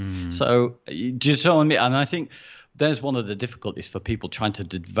success. So do you know what I mean? And I think there's one of the difficulties for people trying to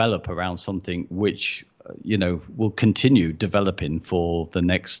develop around something which will continue developing for the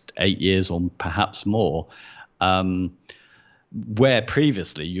next 8 years or perhaps more, where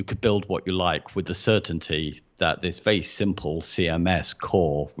previously you could build what you like with the certainty that this very simple CMS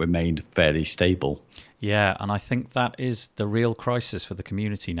core remained fairly stable. Yeah, and I think that is the real crisis for the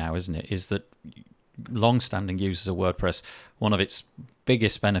community now, isn't it? Is that long-standing users of WordPress, one of its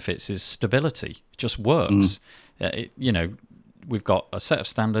biggest benefits is stability. It just works. We've got a set of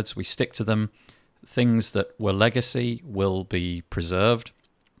standards, we stick to them. Things that were legacy will be preserved,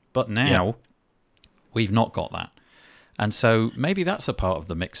 but now we've not got that. And so maybe that's a part of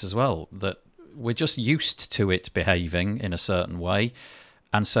the mix as well, that we're just used to it behaving in a certain way.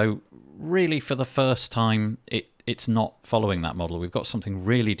 And so really for the first time, it's not following that model. We've got something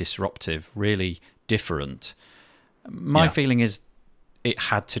really disruptive, really different. My feeling is it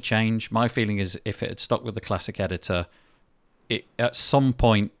had to change. My feeling is if it had stuck with the classic editor, it at some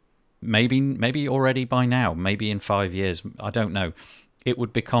point, maybe already by now, maybe in 5 years, I don't know, it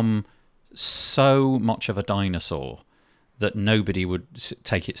would become so much of a dinosaur that nobody would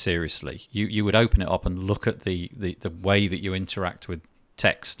take it seriously. You would open it up and look at the way that you interact with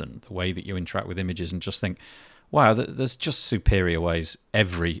text and the way that you interact with images and just think, wow, there's just superior ways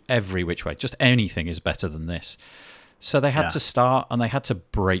every which way. Just anything is better than this. So they had to start and they had to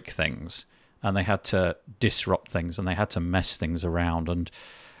break things and they had to disrupt things and they had to mess things around.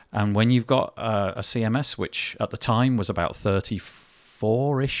 And when you've got a CMS, which at the time was about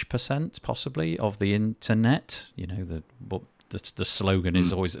 34-ish% possibly of the internet, the slogan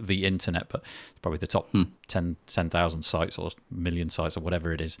is always the internet, but it's probably the top 10,000 sites or million sites or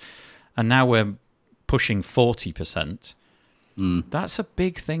whatever it is. And now we're pushing 40%. That's a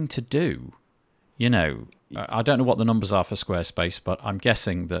big thing to do. I don't know what the numbers are for Squarespace, but I'm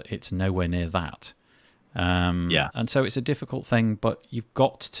guessing that it's nowhere near that. And so it's a difficult thing, but you've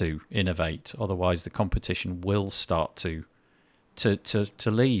got to innovate, otherwise the competition will start to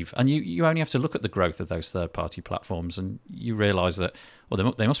leave. And you only have to look at the growth of those third-party platforms and you realise that,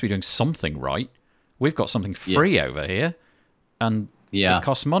 well, they must be doing something right. We've got something free over here, and it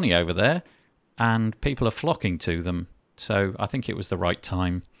costs money over there, and people are flocking to them. So I think it was the right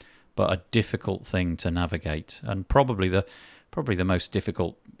time, but a difficult thing to navigate, and probably the most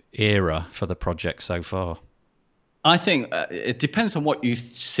difficult era for the project so far. I think it depends on what you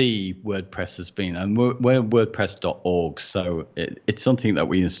see WordPress has been, and we're WordPress.org, so it's something that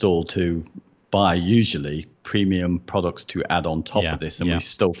we install to buy usually premium products to add on top of this, and we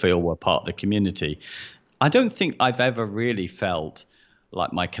still feel we're part of the community. I don't think I've ever really felt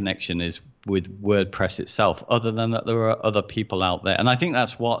like my connection is with WordPress itself, other than that there are other people out there, and I think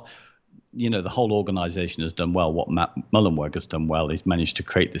that's what the whole organization has done well. What Matt Mullenweg has done well is managed to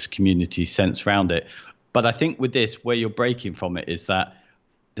create this community sense around it. But I think with this, where you're breaking from it is that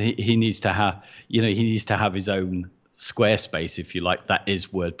he needs to have, his own Squarespace, if you like, that is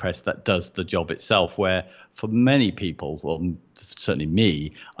WordPress, that does the job itself. Where for many people, well, certainly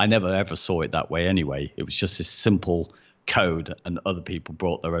me, I never ever saw it that way anyway. It was just this simple code, and other people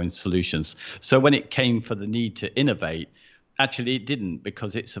brought their own solutions. So when it came for the need to innovate, actually it didn't,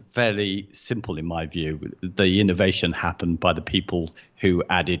 because it's fairly simple in my view. The innovation happened by the people who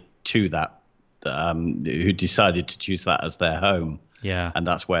added to that. Who decided to choose that as their home. And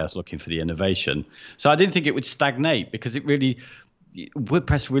that's where I was looking for the innovation. So I didn't think it would stagnate, because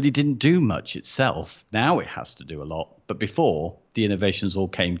WordPress really didn't do much itself. Now it has to do a lot, but before, the innovations all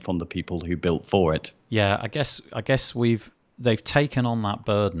came from the people who built for it. I guess they've taken on that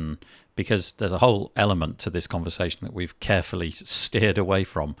burden, because there's a whole element to this conversation that we've carefully steered away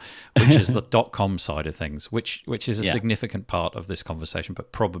from, which is the .com side of things, which is a significant part of this conversation,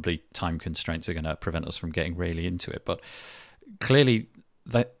 but probably time constraints are going to prevent us from getting really into it. But clearly,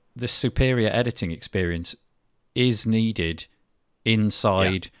 this superior editing experience is needed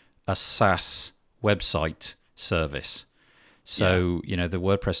inside a SaaS website service. So, the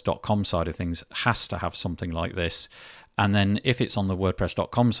WordPress.com side of things has to have something like this. And then if it's on the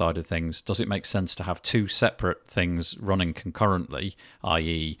WordPress.com side of things, does it make sense to have two separate things running concurrently,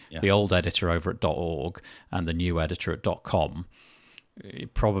 i.e. the old editor over at .org and the new editor at .com?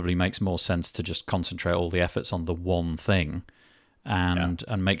 it probably makes more sense to just concentrate all the efforts on the one thing and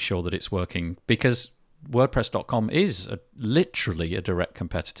make sure that it's working, because WordPress.com is literally a direct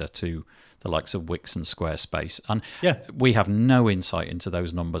competitor to the likes of Wix and Squarespace. And we have no insight into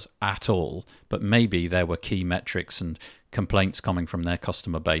those numbers at all, but maybe there were key metrics and complaints coming from their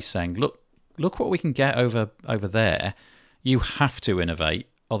customer base saying, look what we can get over there. You have to innovate,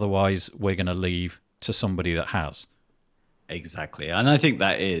 otherwise we're going to leave to somebody that has. Exactly. And I think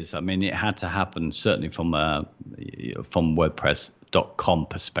that is, I mean, it had to happen certainly from WordPress.com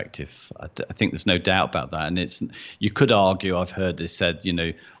perspective. I think there's no doubt about that. And you could argue, I've heard this said,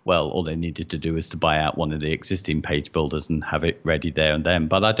 well, all they needed to do is to buy out one of the existing page builders and have it ready there and then.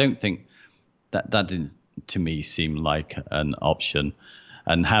 But I don't think that didn't, to me, seem like an option.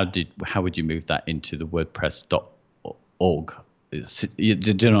 And how would you move that into the WordPress.org? Do you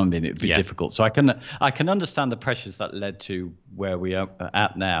know what I mean? It'd be difficult. So I can understand the pressures that led to where we are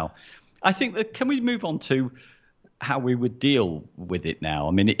at now. I think that, can we move on to how we would deal with it now?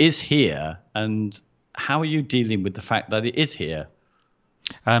 I mean, it is here, and how are you dealing with the fact that it is here?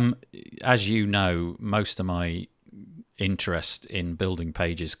 As you know, most of my interest in building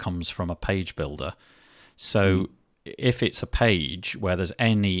pages comes from a page builder. So if it's a page where there's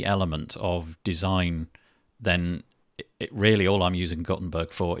any element of design, then it really, all I'm using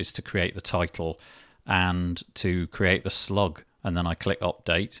Gutenberg for is to create the title and to create the slug, and then I click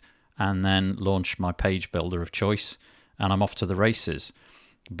update and then launch my page builder of choice, and I'm off to the races.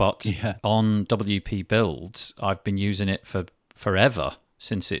 But on WP Builds, I've been using it for forever,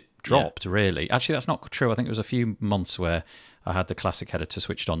 since it dropped, really. Actually, that's not true. I think it was a few months where I had the classic editor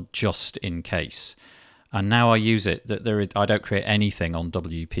switched on just in case. And now I use it. I don't create anything on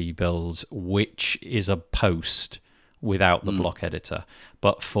WP Builds which is a post without the block editor.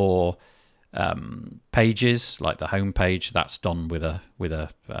 But for pages like the home page, that's done with a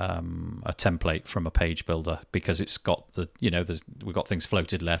template from a page builder, because it's got we've got things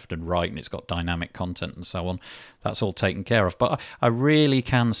floated left and right, and it's got dynamic content and so on. That's all taken care of. But I really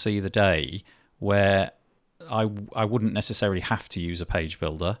can see the day where I wouldn't necessarily have to use a page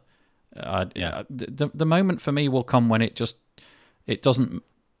builder. The moment for me will come when it doesn't.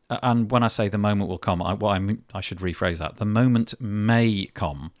 And when I say the moment will come, I should rephrase that. The moment may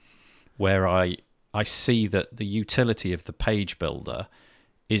come where I see that the utility of the page builder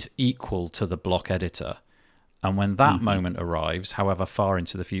is equal to the block editor. And when that moment arrives, however far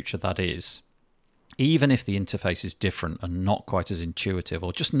into the future that is, even if the interface is different and not quite as intuitive,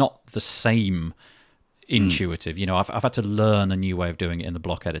 or just not the same intuitive, I've had to learn a new way of doing it in the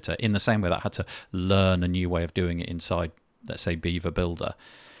block editor, in the same way that I had to learn a new way of doing it inside, let's say, Beaver Builder.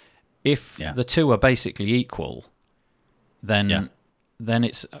 If the two are basically equal, then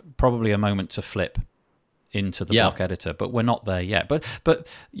it's probably a moment to flip into the block editor. But we're not there yet. But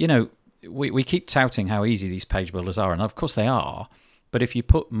we keep touting how easy these page builders are, and of course they are. But if you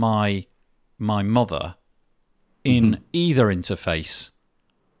put my mother in either interface,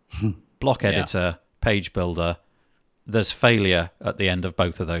 block editor, page builder, there's failure at the end of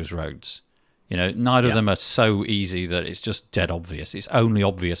both of those roads. Neither of them are so easy that it's just dead obvious. It's only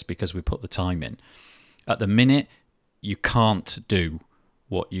obvious because we put the time in. At the minute, you can't do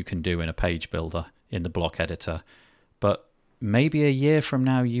what you can do in a page builder in the block editor. But maybe a year from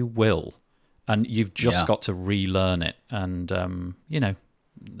now you will. And you've just got to relearn it. And,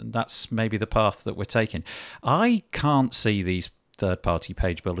 that's maybe the path that we're taking. I can't see these third-party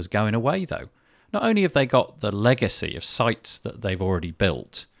page builders going away, though. Not only have they got the legacy of sites that they've already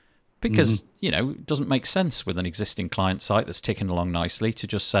built, because, it doesn't make sense with an existing client site that's ticking along nicely to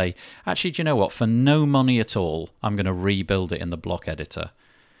just say, actually, do you know what? For no money at all, I'm going to rebuild it in the block editor.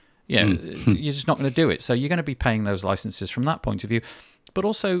 You're just not going to do it. So you're going to be paying those licenses from that point of view. But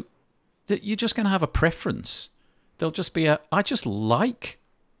also, that you're just going to have a preference. There'll just be I just like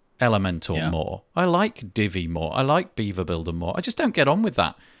Elementor more. I like Divi more. I like Beaver Builder more. I just don't get on with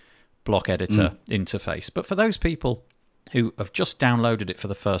that block editor interface. But for those people who have just downloaded it for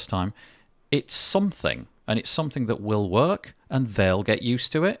the first time, it's something, and it's something that will work, and they'll get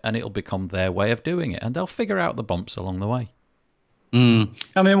used to it, and it'll become their way of doing it, and they'll figure out the bumps along the way.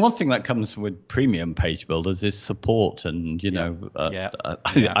 I mean, one thing that comes with premium page builders is support, and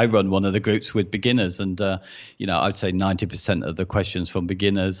I run one of the groups with beginners, and I'd say 90% of the questions from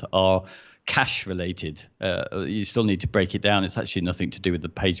beginners are cache related. You still need to break it down. It's actually nothing to do with the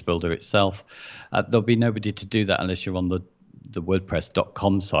page builder itself. There'll be nobody to do that unless you're on the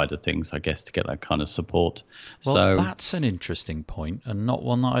WordPress.com side of things, I guess, to get that kind of support. Well, that's an interesting point, and not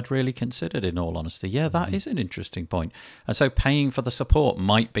one that I'd really considered, in all honesty. Yeah, that is an interesting point. And so paying for the support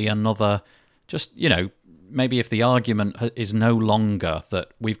might be another, just, maybe if the argument is no longer that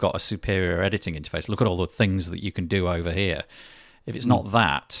we've got a superior editing interface, look at all the things that you can do over here. If it's not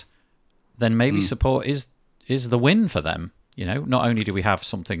that, then maybe support is the win for them. Not only do we have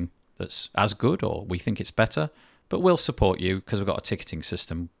something that's as good or we think it's better, but we'll support you because we've got a ticketing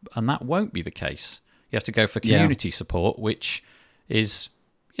system, and that won't be the case. You have to go for community support, which is,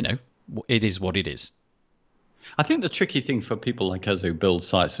 it is what it is. I think the tricky thing for people like us who build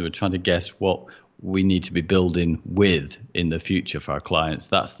sites who are trying to guess what we need to be building with in the future for our clients,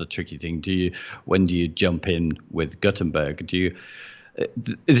 that's the tricky thing. When do you jump in with Gutenberg?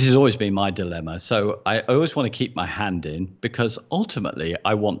 This has always been my dilemma. So I always want to keep my hand in because ultimately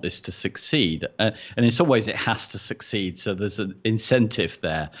I want this to succeed. And in some ways it has to succeed. So there's an incentive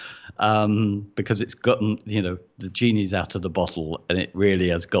there because it's gotten, the genie's out of the bottle and it really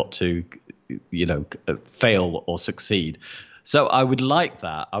has got to, fail or succeed. So I would like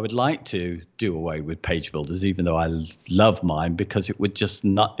that. I would like to do away with page builders, even though I love mine, because it would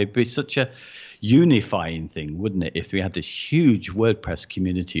it'd be such a unifying thing, wouldn't it? If we had this huge WordPress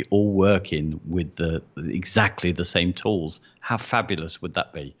community all working with exactly the same tools, how fabulous would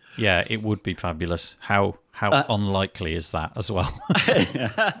that be? Yeah, it would be fabulous. How unlikely is that as well?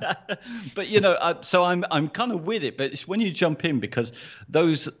 But so I'm kind of with it. But it's when you jump in, because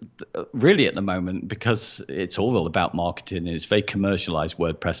those really at the moment, because it's all about marketing and it's very commercialized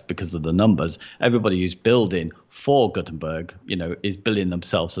WordPress because of the numbers. Everybody who's building for Gutenberg, is building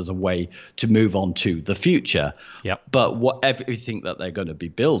themselves as a way to move on to the future. Yep. But everything that they're going to be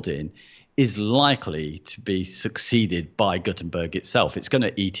building is likely to be succeeded by Gutenberg itself. It's going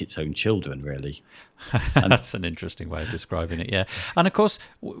to eat its own children, really. That's an interesting way of describing it, yeah. And of course,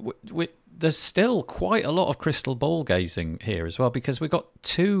 there's still quite a lot of crystal ball gazing here as well, because we've got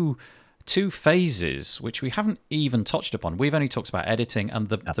two phases which we haven't even touched upon. We've only talked about editing and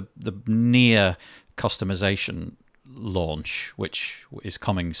the near customization launch, which is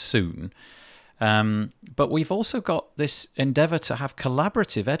coming soon. But we've also got this endeavor to have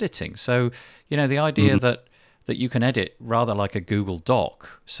collaborative editing. So, the idea that you can edit rather like a Google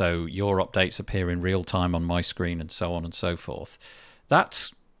Doc, so your updates appear in real time on my screen and so on and so forth.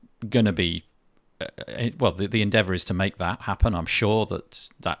 That's going to be, the endeavor is to make that happen. I'm sure that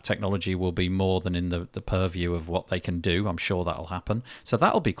technology will be more than in the purview of what they can do. I'm sure that'll happen. So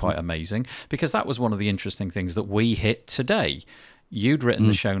that'll be quite amazing, because that was one of the interesting things that we hit today. You'd written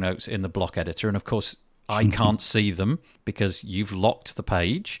the show notes in the block editor, and of course I can't see them because you've locked the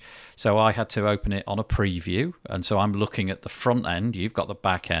page. So I had to open it on a preview, and so I'm looking at the front end, you've got the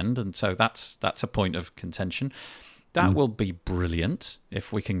back end, and so that's a point of contention. That will be brilliant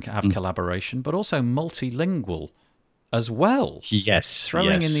if we can have collaboration, but also multilingual as well. Yes.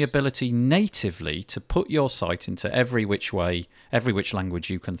 Throwing in the ability natively to put your site into every which language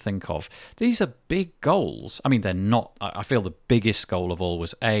you can think of. These are big goals. I mean, they're not. I feel the biggest goal of all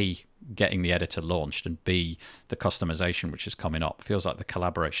was A, getting the editor launched, and B, the customization, which is coming up. Feels like the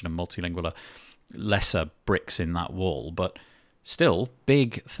collaboration and multilingual are lesser bricks in that wall, but still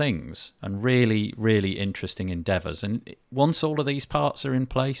big things and really, really interesting endeavors. And once all of these parts are in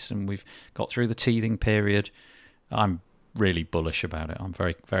place and we've got through the teething period, I'm really bullish about it. I'm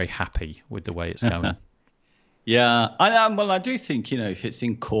very, very happy with the way it's going. Yeah, I do think, if it's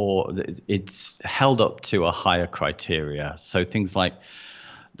in core, it's held up to a higher criteria. So things like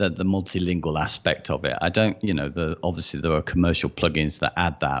the multilingual aspect of it. I don't, obviously there are commercial plugins that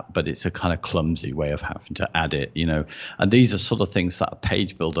add that, but it's a kind of clumsy way of having to add it, And these are sort of things that a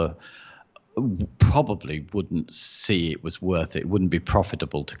page builder probably wouldn't see it was worth it. It wouldn't be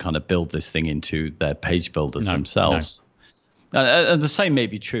profitable to kind of build this thing into their page builders themselves. No. And the same may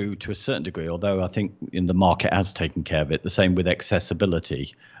be true to a certain degree, although I think the market has taken care of it. The same with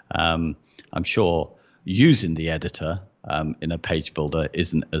accessibility. I'm sure using the editor in a page builder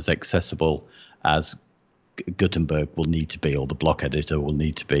isn't as accessible as Gutenberg will need to be, or the block editor will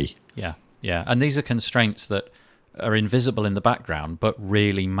need to be. Yeah. And these are constraints that are invisible in the background, but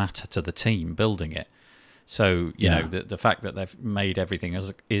really matter to the team building it. So, the fact that they've made everything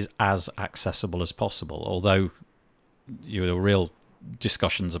is as accessible as possible, although there were real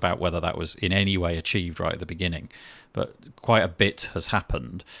discussions about whether that was in any way achieved right at the beginning, but quite a bit has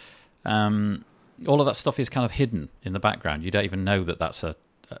happened. All of that stuff is kind of hidden in the background. You don't even know that that's a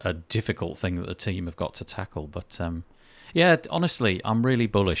difficult thing that the team have got to tackle. But honestly, I'm really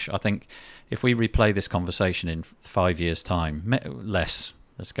bullish. I think if we replay this conversation in 5 years' time, let's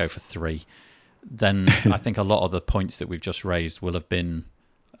go for 3, then I think a lot of the points that we've just raised will have been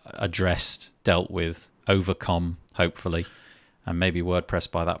addressed, dealt with, overcome, hopefully. And maybe WordPress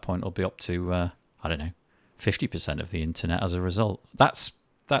by that point will be up to, 50% of the internet as a result. That's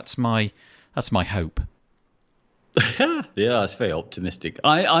my hope. Yeah, it's very optimistic.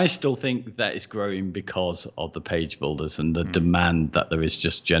 I still think that it's growing because of the page builders and the demand that there is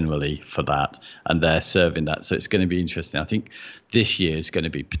just generally for that, and they're serving that. So it's going to be interesting. I think this year is going to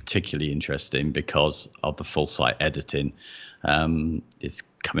be particularly interesting because of the full site editing. It's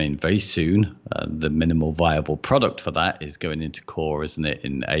coming very soon. The minimal viable product for that is going into core, isn't it,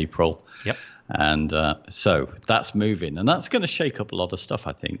 in April? Yep. And so that's moving, and that's going to shake up a lot of stuff,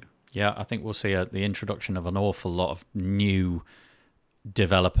 I think. Yeah, I think we'll see the introduction of an awful lot of new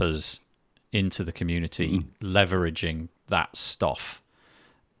developers into the community, leveraging that stuff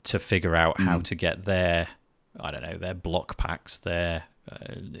to figure out how to get their block packs, their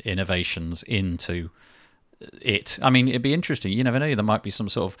innovations into it. I mean, it'd be interesting. You never know. There might be some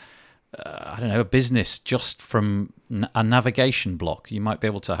sort of, a business just from a navigation block. You might be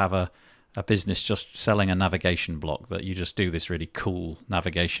able to have a business just selling a navigation block that you just do this really cool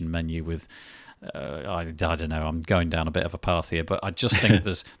navigation menu with. I don't know. I'm going down a bit of a path here, but I just think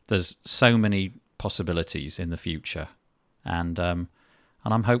there's so many possibilities in the future, and I'm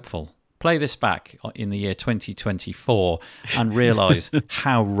hopeful. Play this back in the year 2024 and realise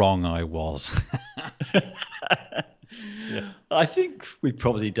how wrong I was. Yeah. I think we've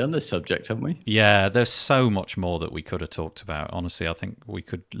probably done this subject, haven't we? Yeah, there's so much more that we could have talked about. Honestly, I think we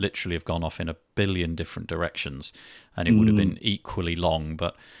could literally have gone off in a billion different directions and it would have been equally long.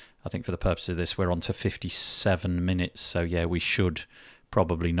 But I think for the purpose of this, we're on to 57 minutes. So, yeah, we should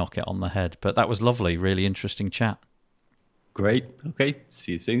probably knock it on the head. But that was lovely. Really interesting chat. Great. Okay.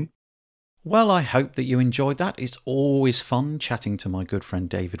 See you soon. Well, I hope that you enjoyed that. It's always fun chatting to my good friend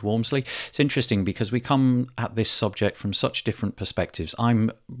David Wormsley. It's interesting because we come at this subject from such different perspectives. I'm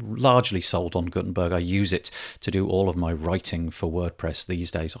largely sold on Gutenberg. I use it to do all of my writing for WordPress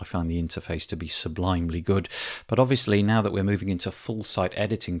these days. I find the interface to be sublimely good. But obviously, now that we're moving into full site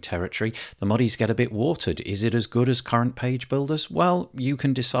editing territory, the muddies get a bit watered. Is it as good as current page builders? Well, you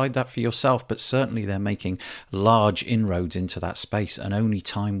can decide that for yourself, but certainly they're making large inroads into that space, and only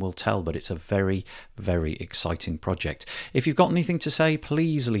time will tell. But it's a very, very exciting project. If you've got anything to say,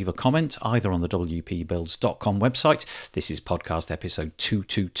 please leave a comment either on the wpbuilds.com website. This is podcast episode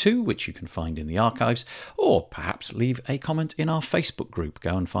 222, which you can find in the archives, or perhaps leave a comment in our Facebook group.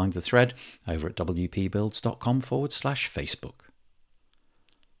 Go and find the thread over at wpbuilds.com/Facebook.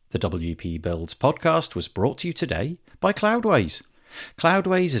 The WP Builds podcast was brought to you today by Cloudways.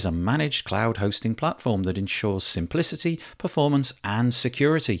 Cloudways is a managed cloud hosting platform that ensures simplicity, performance, and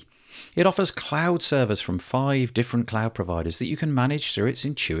security. It offers cloud servers from 5 different cloud providers that you can manage through its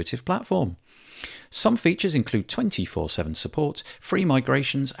intuitive platform. Some features include 24/7 support, free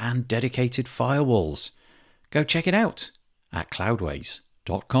migrations, and dedicated firewalls. Go check it out at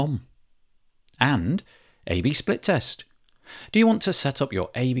cloudways.com. And A/B Split Test. Do you want to set up your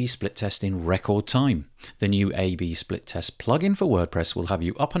A/B split test in record time? The new A/B split test plugin for WordPress will have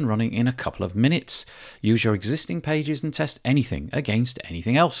you up and running in a couple of minutes. Use your existing pages and test anything against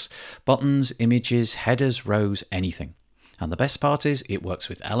anything else. Buttons, images, headers, rows, anything. And the best part is it works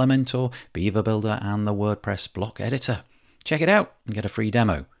with Elementor, Beaver Builder, and the WordPress block editor. Check it out and get a free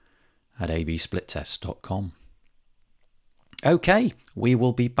demo at absplittest.com. Okay, we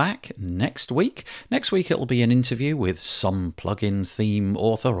will be back next week. Next week it'll be an interview with some plugin theme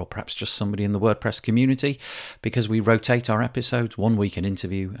author, or perhaps just somebody in the WordPress community, because we rotate our episodes. 1 week an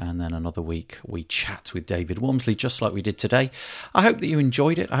interview, and then another week we chat with David Wormsley, just like we did today. I hope that you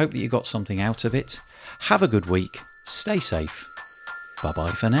enjoyed it. I hope that you got something out of it. Have a good week. Stay safe.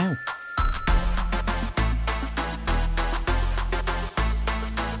 Bye-bye for now.